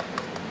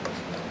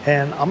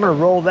and I'm gonna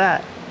roll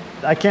that.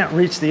 I can't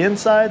reach the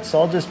inside, so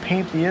I'll just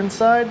paint the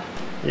inside.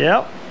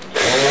 Yep.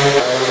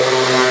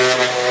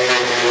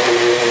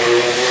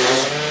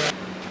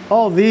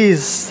 All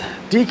these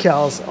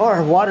decals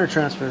are water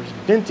transfers,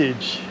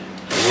 vintage.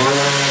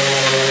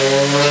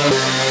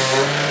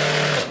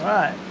 All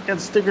right, got the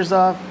stickers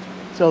off.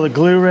 See all the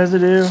glue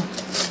residue.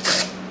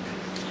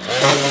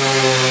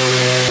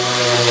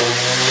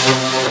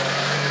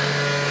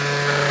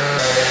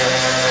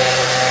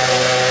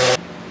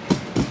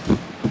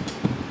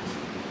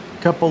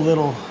 Couple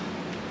little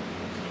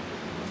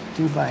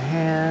do by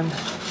hand.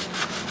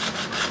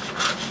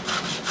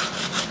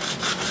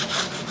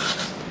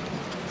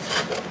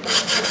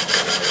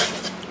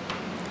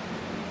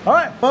 All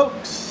right,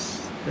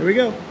 folks, there we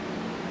go. So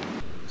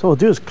what we'll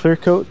do is clear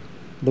coat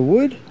the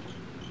wood,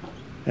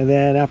 and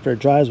then after it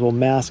dries, we'll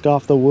mask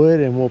off the wood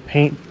and we'll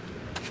paint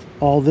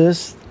all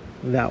this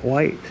that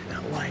white.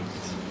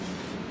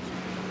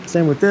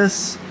 Same with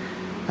this.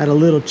 Add a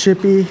little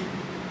chippy,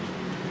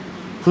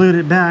 glued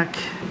it back.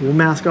 We'll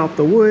mask off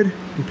the wood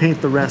and paint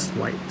the rest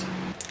white.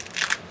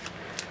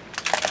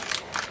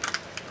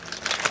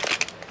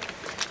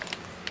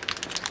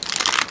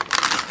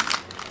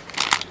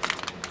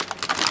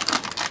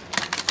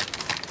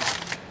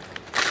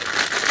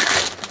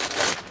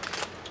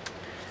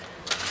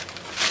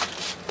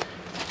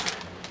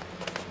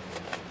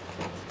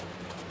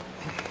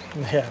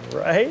 Yeah,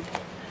 right?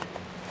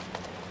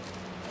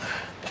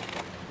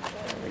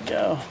 There we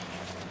go.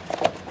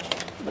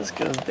 This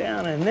goes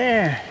down in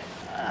there.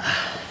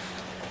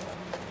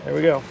 There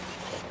we go.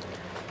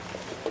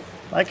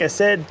 Like I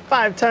said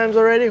 5 times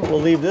already,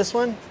 we'll leave this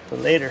one for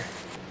later.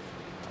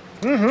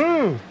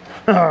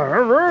 How's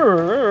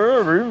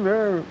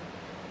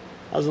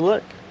it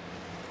look?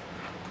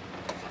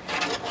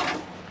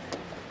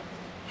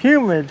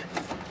 Humid.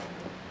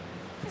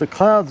 The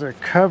clouds are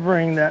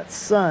covering that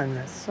sun.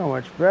 It's so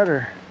much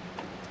better.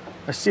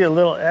 I see a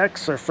little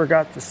X I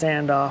forgot to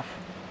sand off.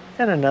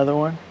 And another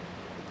one.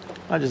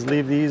 I'll just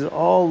leave these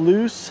all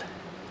loose.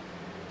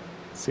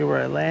 See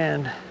where I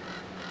land.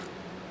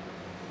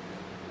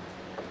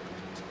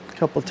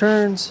 Couple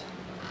turns.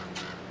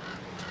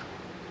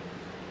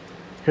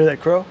 Hear that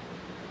crow?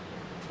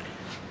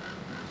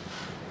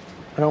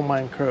 I don't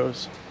mind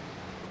crows.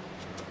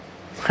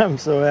 I'm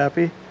so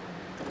happy.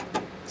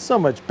 So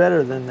much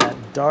better than that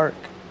dark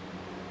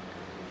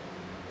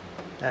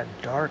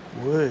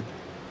wood.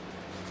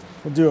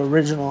 We'll do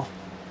original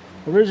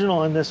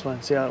in this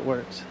one, see how it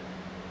works.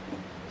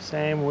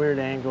 Same weird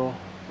angle,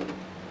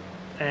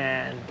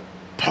 and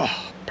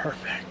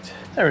perfect.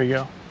 There we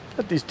go.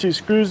 Got these 2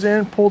 screws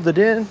in, pulled it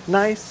in,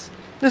 nice.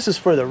 This is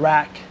for the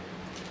rack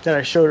that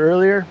I showed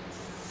earlier.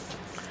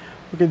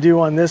 What we can do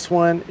on this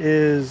one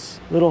is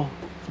little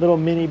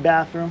mini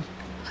bathroom.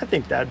 I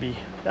think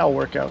that'll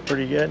work out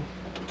pretty good.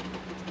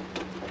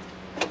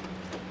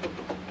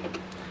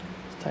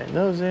 Tighten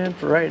those in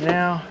for right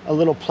now. A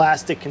little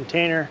plastic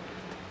container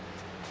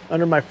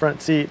under my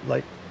front seat,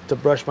 like to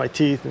brush my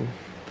teeth and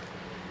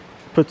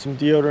put some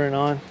deodorant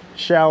on.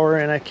 Shower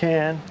and I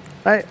can.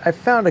 I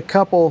found a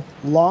couple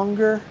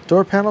longer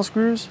door panel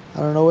screws.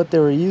 I don't know what they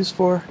were used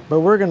for,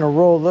 but we're gonna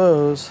roll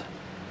those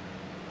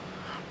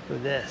for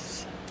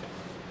this.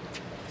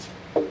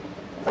 Come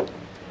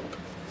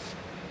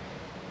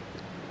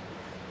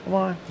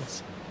on.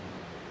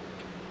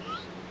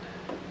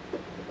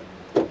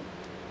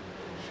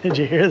 Did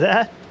you hear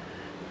that?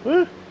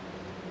 Woo.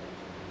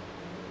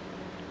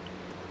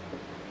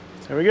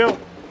 There we go.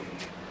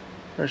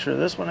 Pretty sure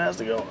this one has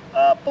to go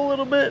up a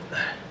little bit.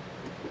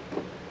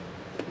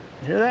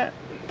 You hear that?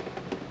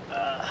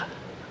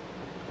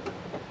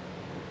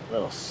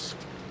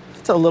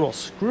 It's a little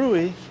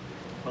screwy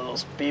for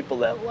those people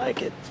that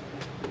like it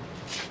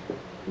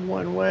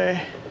one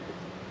way.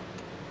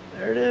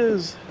 There it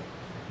is.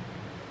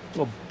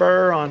 Little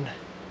burr on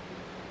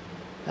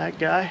that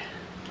guy.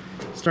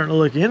 Starting to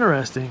look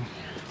interesting.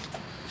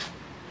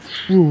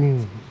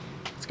 Ooh,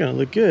 it's gonna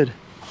look good.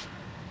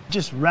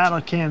 Just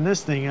rattle can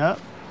this thing up.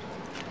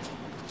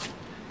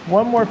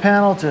 One more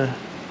panel to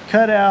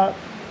cut out,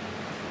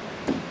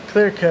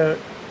 clear coat,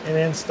 and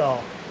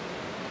install.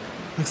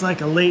 Looks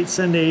like a late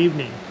Sunday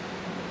evening.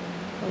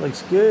 That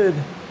looks good.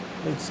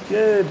 Looks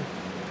good.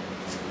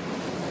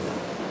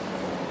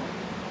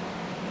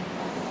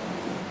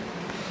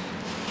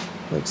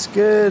 Looks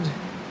good.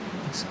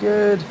 Looks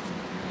good.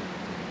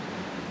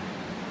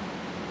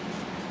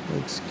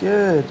 Looks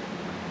good.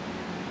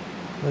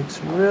 Looks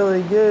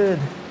really good.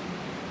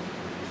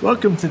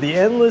 Welcome to the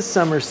Endless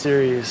Summer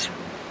Series.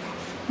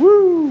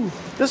 Woo!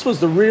 This was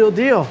the real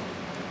deal.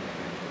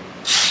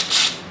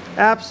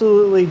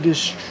 Absolutely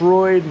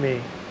destroyed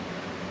me.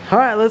 All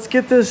right, let's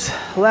get this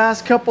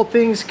last couple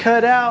things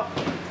cut out.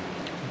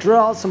 Drill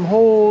out some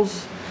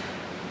holes.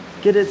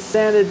 Get it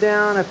sanded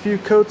down, a few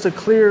coats of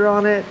clear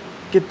on it.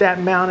 Get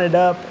that mounted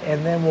up,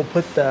 and then we'll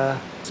put the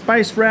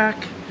spice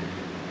rack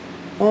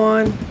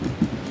on.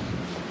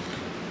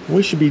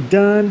 We should be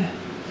done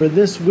for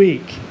this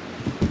week.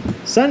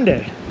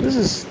 Sunday.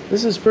 This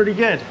is pretty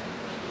good.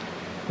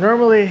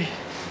 Normally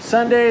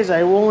Sundays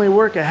I only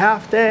work a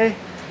half day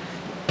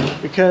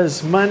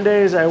because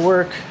Mondays I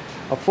work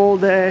a full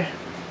day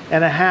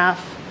and a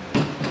half.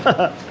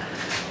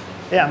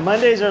 Yeah,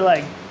 Mondays are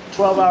like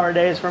 12-hour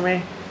days for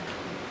me.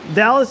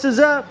 Dallas is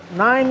up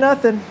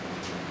 9-0.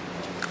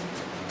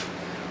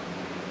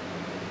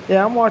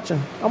 Yeah, I'm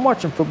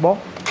watching football.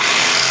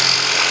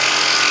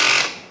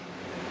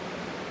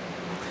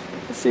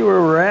 Let's see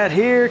where we're at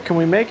here. Can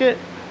we make it?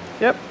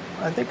 Yep,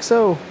 I think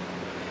so.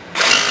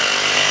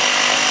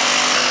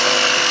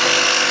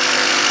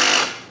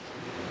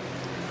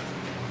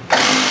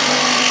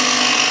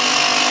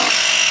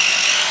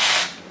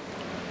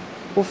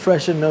 We'll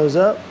freshen those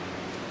up.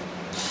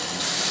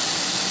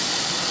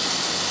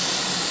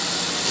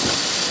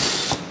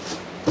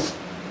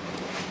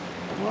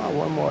 Well,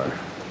 one more.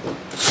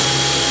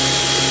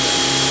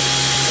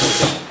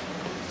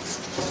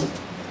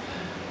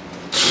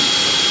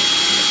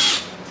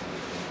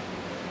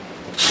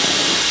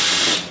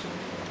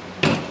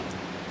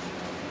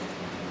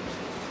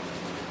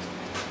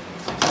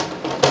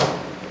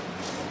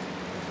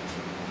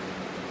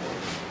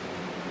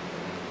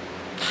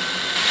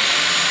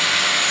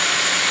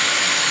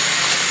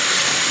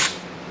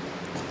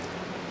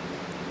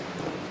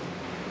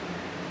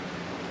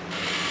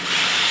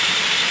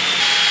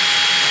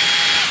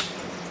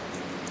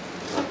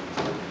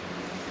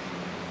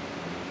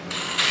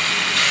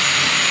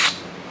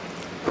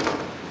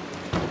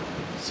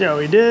 See how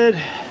we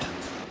did.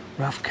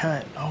 Rough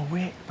cut. Oh,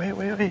 wait.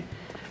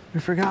 We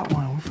forgot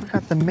one. We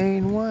forgot the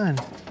main one.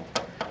 All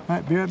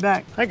right, be right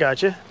back. I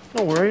got you.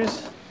 No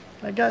worries.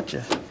 I got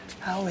you.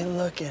 How we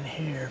looking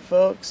here,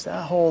 folks?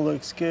 That hole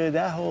looks good.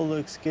 That hole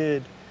looks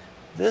good.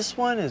 This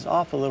one is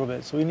off a little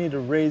bit, so we need to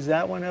raise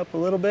that one up a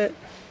little bit.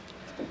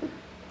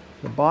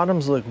 The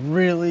bottoms look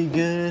really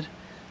good.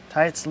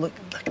 Tights, look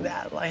at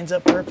that. Lines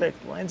up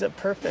perfect. Lines up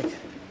perfect.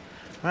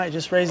 All right,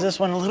 just raise this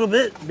one a little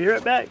bit. Be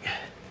right back.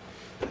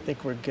 I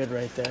think we're good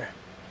right there.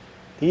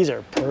 These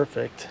are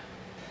perfect.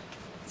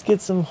 Let's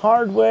get some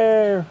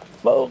hardware,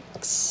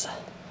 folks.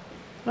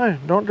 Hey,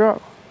 don't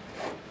drop.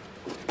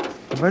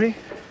 Ready?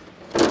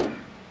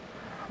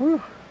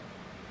 Whew.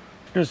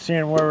 Just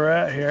seeing where we're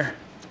at here.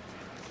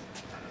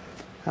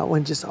 That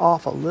one just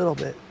off a little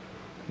bit.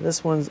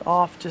 This one's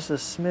off just a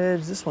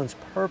smidge. This one's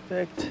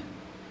perfect.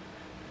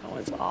 That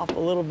one's off a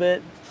little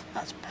bit.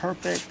 That's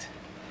perfect.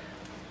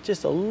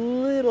 Just a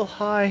little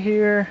high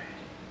here.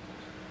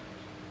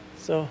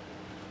 So,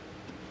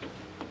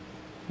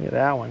 look at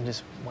that one,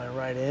 just went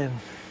right in.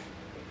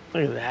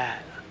 Look at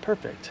that,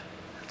 perfect.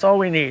 That's all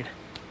we need.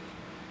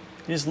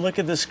 Just look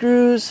at the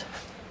screws,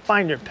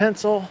 find your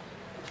pencil.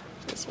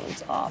 This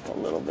one's off a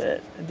little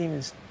bit. I didn't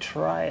even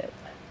try it.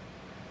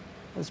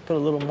 Let's put a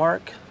little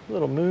mark,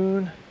 little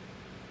moon,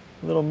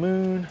 little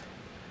moon,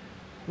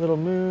 little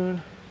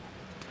moon.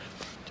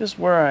 Just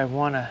where I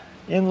wanna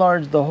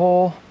enlarge the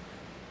hole.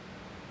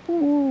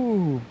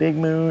 Ooh, big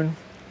moon.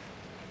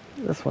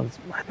 This one's,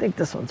 I think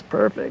this one's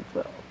perfect,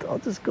 but I'll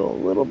just go a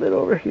little bit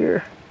over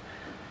here.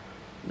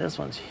 This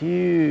one's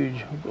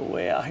huge. We'll go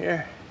way out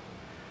here.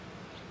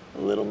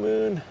 A little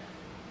moon,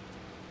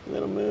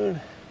 little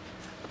moon.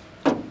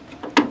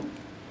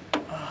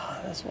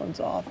 Oh, this one's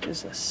off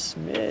just a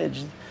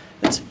smidge.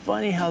 It's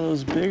funny how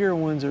those bigger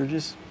ones are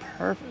just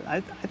perfect. I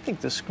think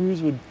the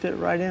screws would fit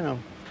right in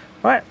them.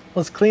 All right,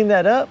 let's clean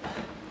that up.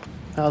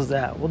 How's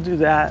that? We'll do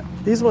that.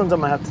 These ones I'm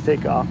gonna have to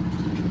take off,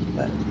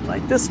 but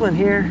like this one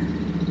here,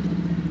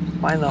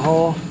 find the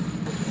hole.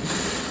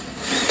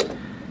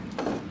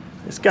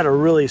 It's got a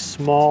really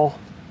small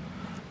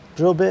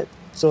drill bit,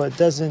 so it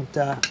doesn't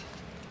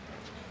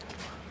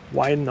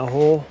widen the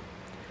hole.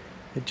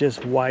 It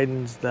just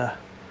widens the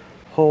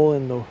hole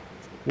in the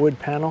wood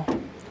panel.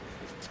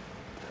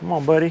 Come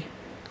on, buddy.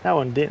 That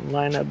one didn't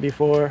line up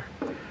before.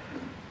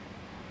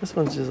 This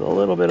one's just a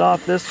little bit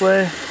off this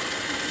way.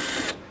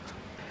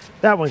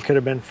 That one could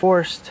have been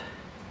forced.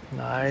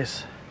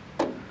 Nice.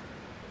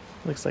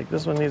 Looks like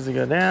this one needs to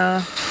go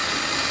down.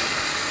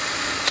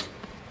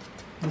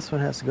 This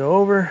one has to go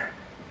over.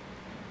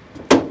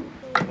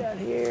 What we got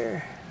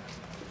here?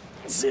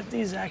 Let's see if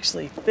these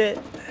actually fit.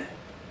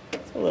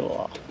 It's a little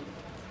off.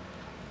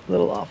 A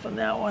little off on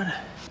that one.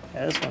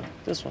 Yeah,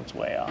 this one's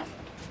way off.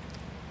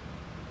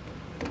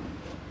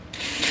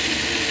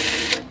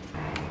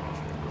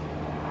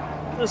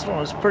 This one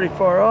was pretty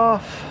far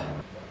off.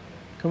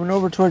 Coming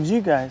over towards you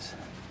guys.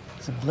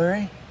 Is it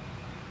blurry?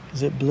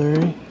 Is it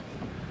blurry?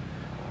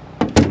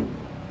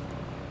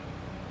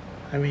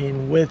 I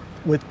mean,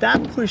 with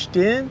that pushed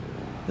in,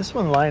 this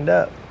one lined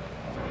up.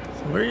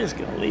 So we're just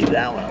gonna leave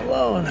that one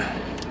alone.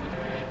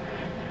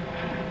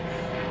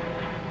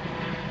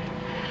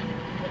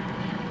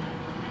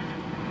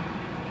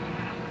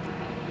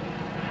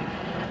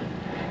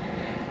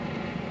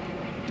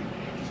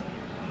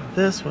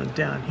 This one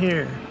down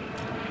here,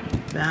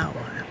 that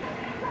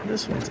one.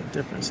 This one's a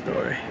different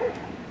story.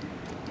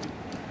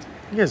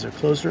 You guys are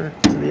closer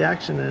to the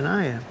action than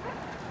I am.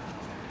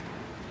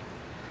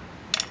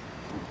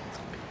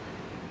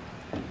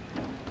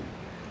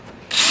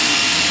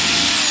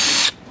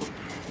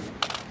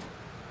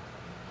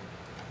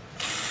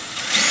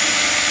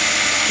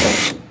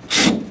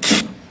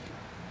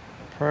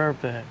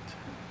 Perfect.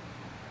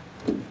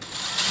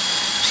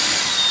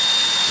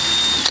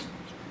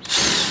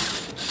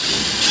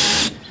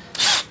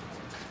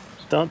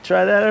 Don't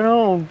try that at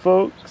home,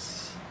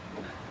 folks.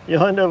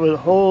 You'll end up with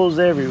holes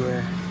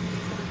everywhere.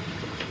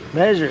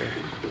 Measure.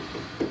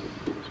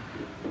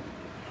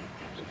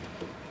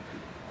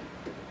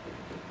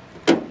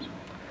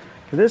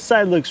 This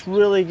side looks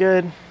really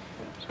good.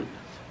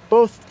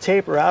 Both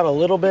taper out a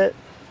little bit.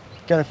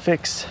 Gotta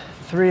fix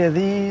 3 of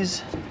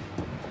these.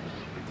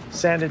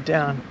 Sand it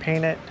down,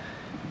 paint it,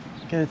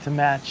 get it to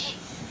match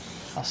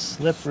how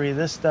slippery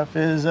this stuff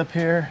is up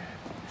here.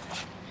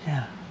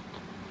 Yeah.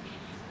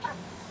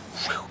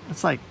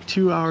 It's like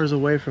 2 hours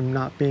away from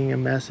not being a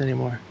mess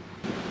anymore.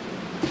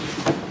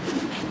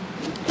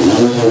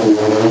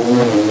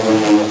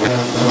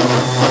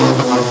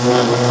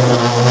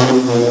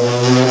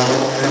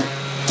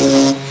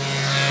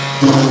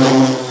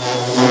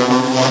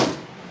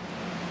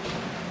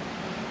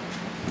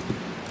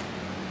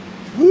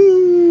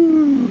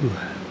 Woo!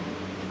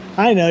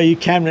 I know you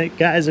cabinet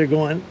guys are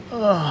going,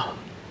 oh,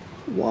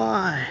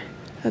 why?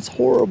 That's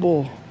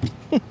horrible.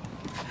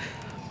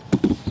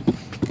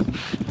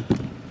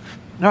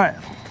 All right,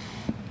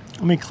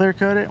 let me clear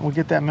coat it and we'll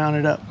get that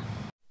mounted up.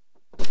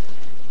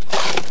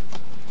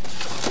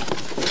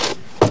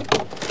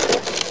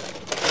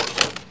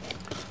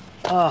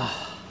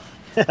 Oh,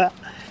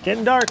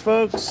 getting dark,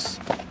 folks.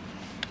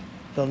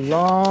 The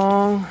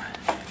long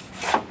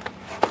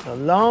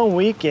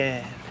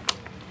weekend.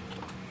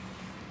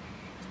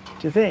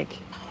 What do you think?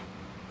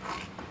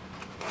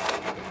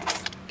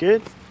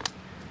 Good?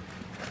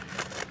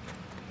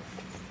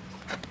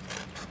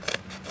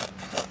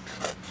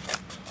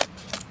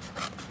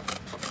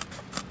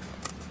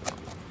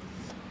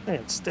 I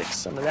can stick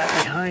some of that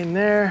behind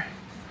there.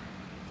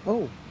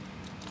 Oh,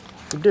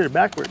 we did it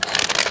backwards.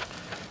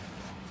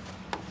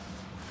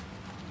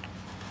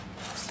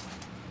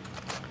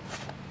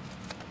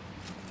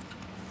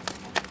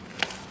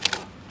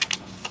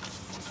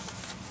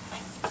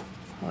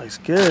 Looks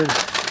good.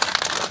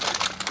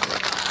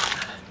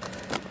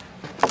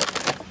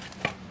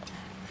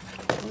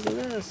 Look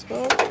at this,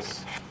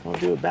 folks. I'll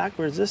do it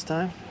backwards this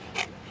time.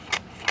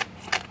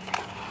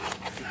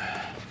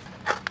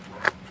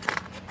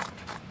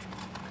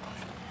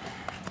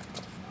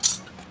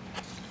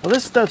 Well,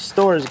 this stuff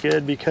stores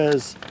good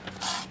because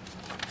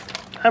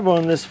I've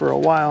owned this for a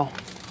while.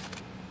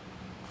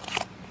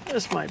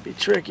 This might be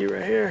tricky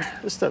right here.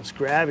 This stuff's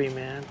grabby,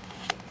 man.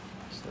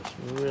 This stuff's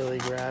really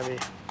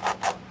grabby.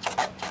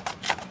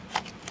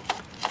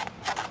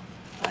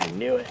 I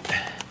knew it.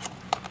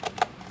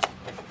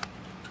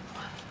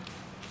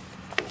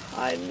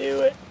 I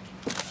knew it.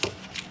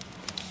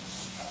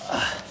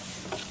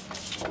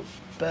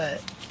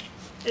 But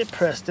it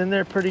pressed in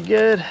there pretty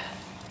good.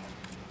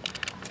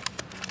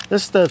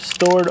 This stuff's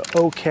stored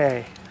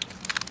okay.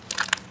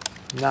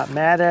 I'm not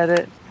mad at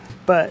it,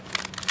 but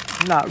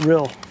I'm not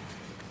real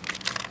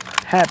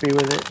happy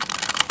with it.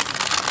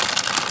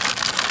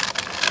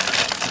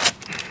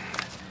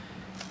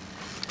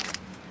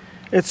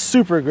 It's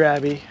super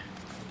grabby.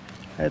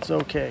 It's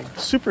okay.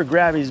 Super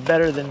grabby is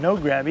better than no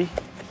grabby.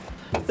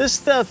 This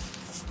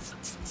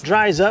stuff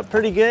dries up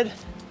pretty good.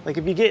 Like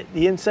if you get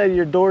the inside of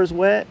your doors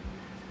wet,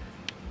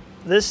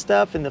 this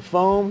stuff and the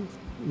foam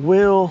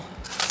will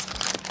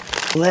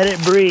let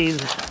it breathe.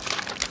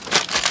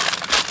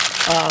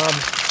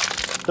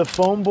 The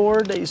foam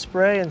board that you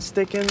spray and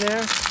stick in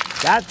there,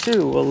 that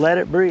too will let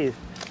it breathe.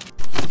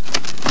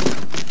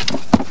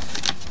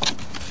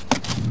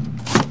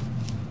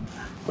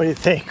 What do you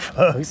think,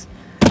 folks?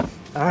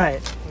 All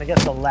right, I got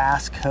the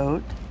last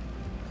coat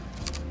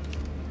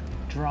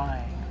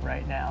drying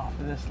right now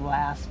for this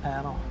last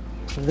panel.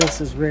 So this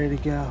is ready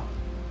to go.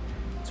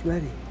 It's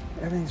ready.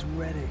 Everything's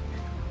ready.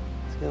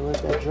 Just gotta let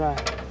that dry.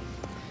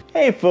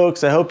 Hey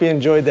folks, I hope you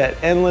enjoyed that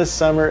endless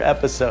summer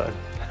episode.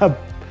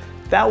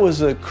 That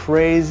was a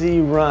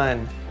crazy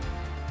run.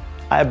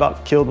 I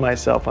about killed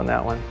myself on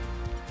that one.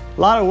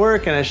 A lot of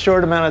work in a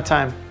short amount of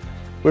time.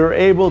 We were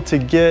able to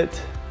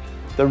get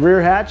the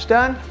rear hatch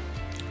done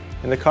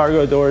and the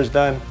cargo doors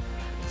done.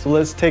 So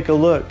let's take a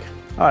look.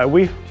 All right,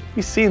 we've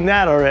seen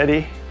that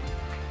already.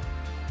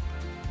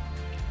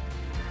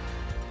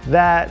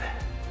 That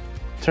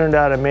turned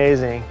out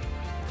amazing.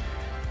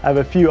 I have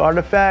a few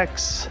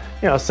artifacts,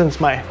 you know, since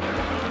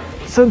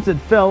it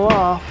fell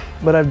off,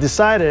 but I've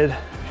decided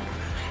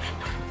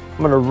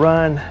I'm gonna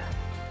run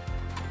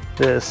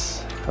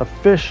this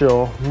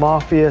official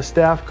Mafia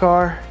staff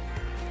car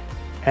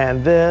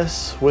and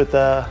this with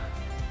a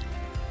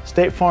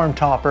State Farm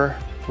topper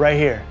right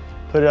here.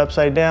 Put it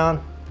upside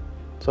down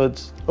so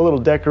it's a little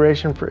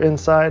decoration for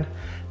inside,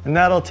 and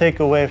that'll take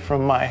away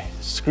from my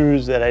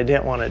screws that I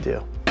didn't want to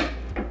do.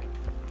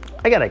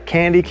 I got a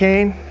candy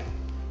cane.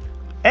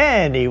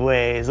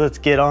 Anyways, let's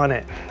get on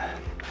it.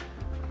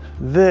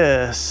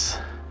 This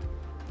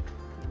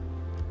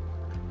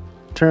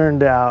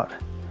turned out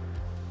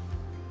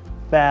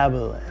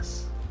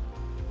fabulous.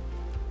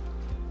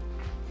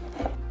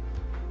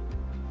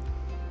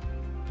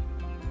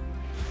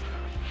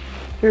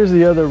 Here's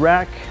the other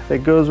rack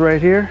that goes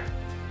right here.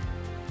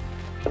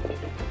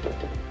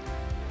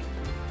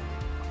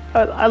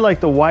 I like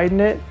to widen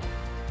it.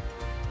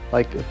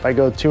 Like if I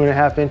go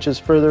 2.5 inches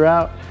further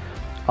out,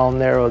 I'll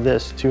narrow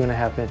this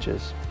 2.5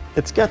 inches.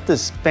 It's got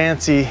this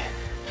fancy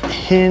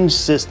hinge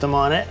system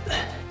on it.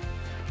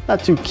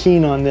 Not too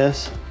keen on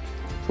this.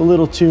 It's a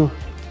little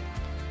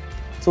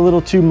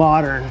too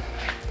modern.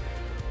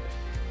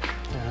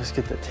 Now let's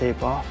get the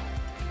tape off.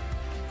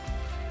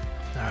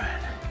 All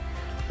right,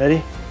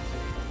 ready?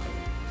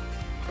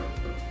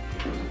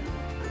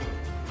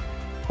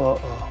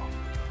 Uh-oh.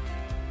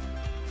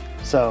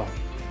 So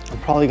I'm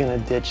probably gonna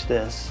ditch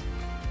this.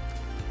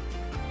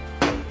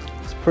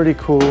 It's pretty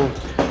cool.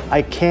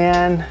 I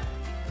can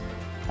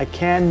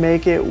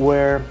make it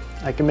where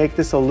I can make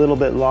this a little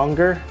bit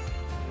longer,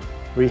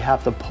 where you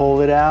have to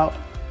pull it out,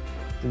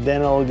 and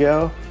then it'll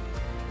go.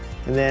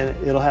 And then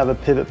it'll have a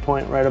pivot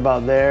point right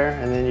about there,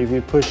 and then if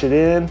you push it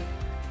in,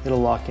 it'll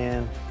lock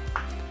in.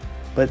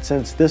 But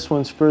since this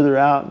one's further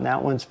out and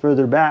that one's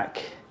further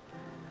back,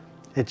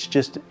 it's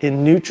just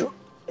in neutral.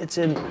 It's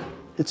in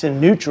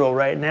neutral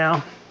right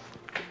now,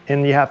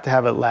 and you have to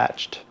have it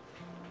latched,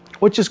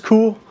 which is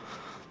cool.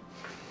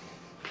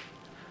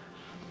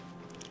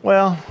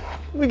 Well,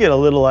 we get a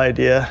little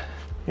idea,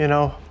 you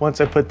know,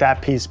 once I put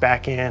that piece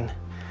back in,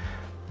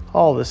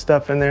 all the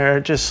stuff in there,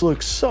 it just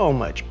looks so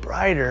much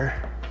brighter.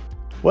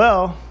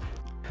 Well,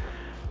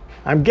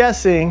 I'm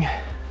guessing,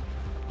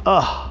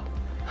 oh,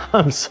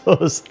 I'm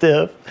so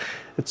stiff.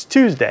 It's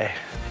Tuesday,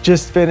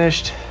 just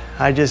finished.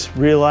 I just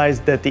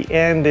realized that the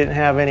end didn't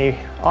have any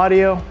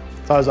audio.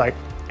 So I was like,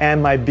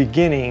 and my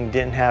beginning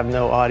didn't have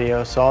no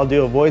audio. So I'll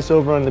do a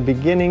voiceover on the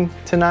beginning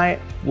tonight.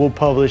 We'll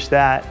publish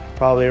that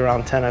probably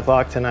around 10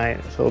 o'clock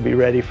tonight. So it'll be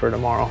ready for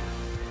tomorrow.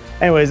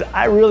 Anyways,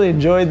 I really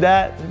enjoyed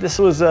that. This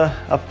was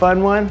a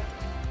fun one.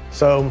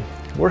 So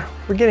we're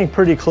getting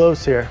pretty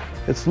close here.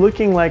 It's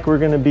looking like we're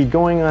gonna be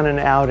going on an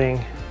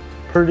outing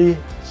pretty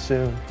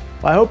soon.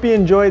 Well, I hope you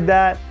enjoyed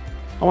that.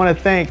 I want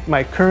to thank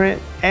my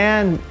current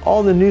and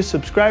all the new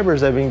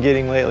subscribers I've been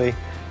getting lately.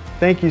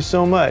 Thank you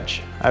so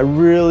much. I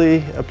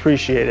really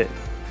appreciate it.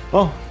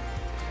 Well,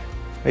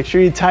 make sure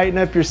you tighten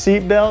up your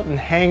seatbelt and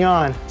hang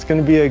on. It's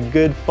going to be a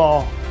good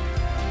fall.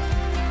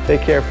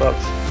 Take care,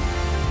 folks.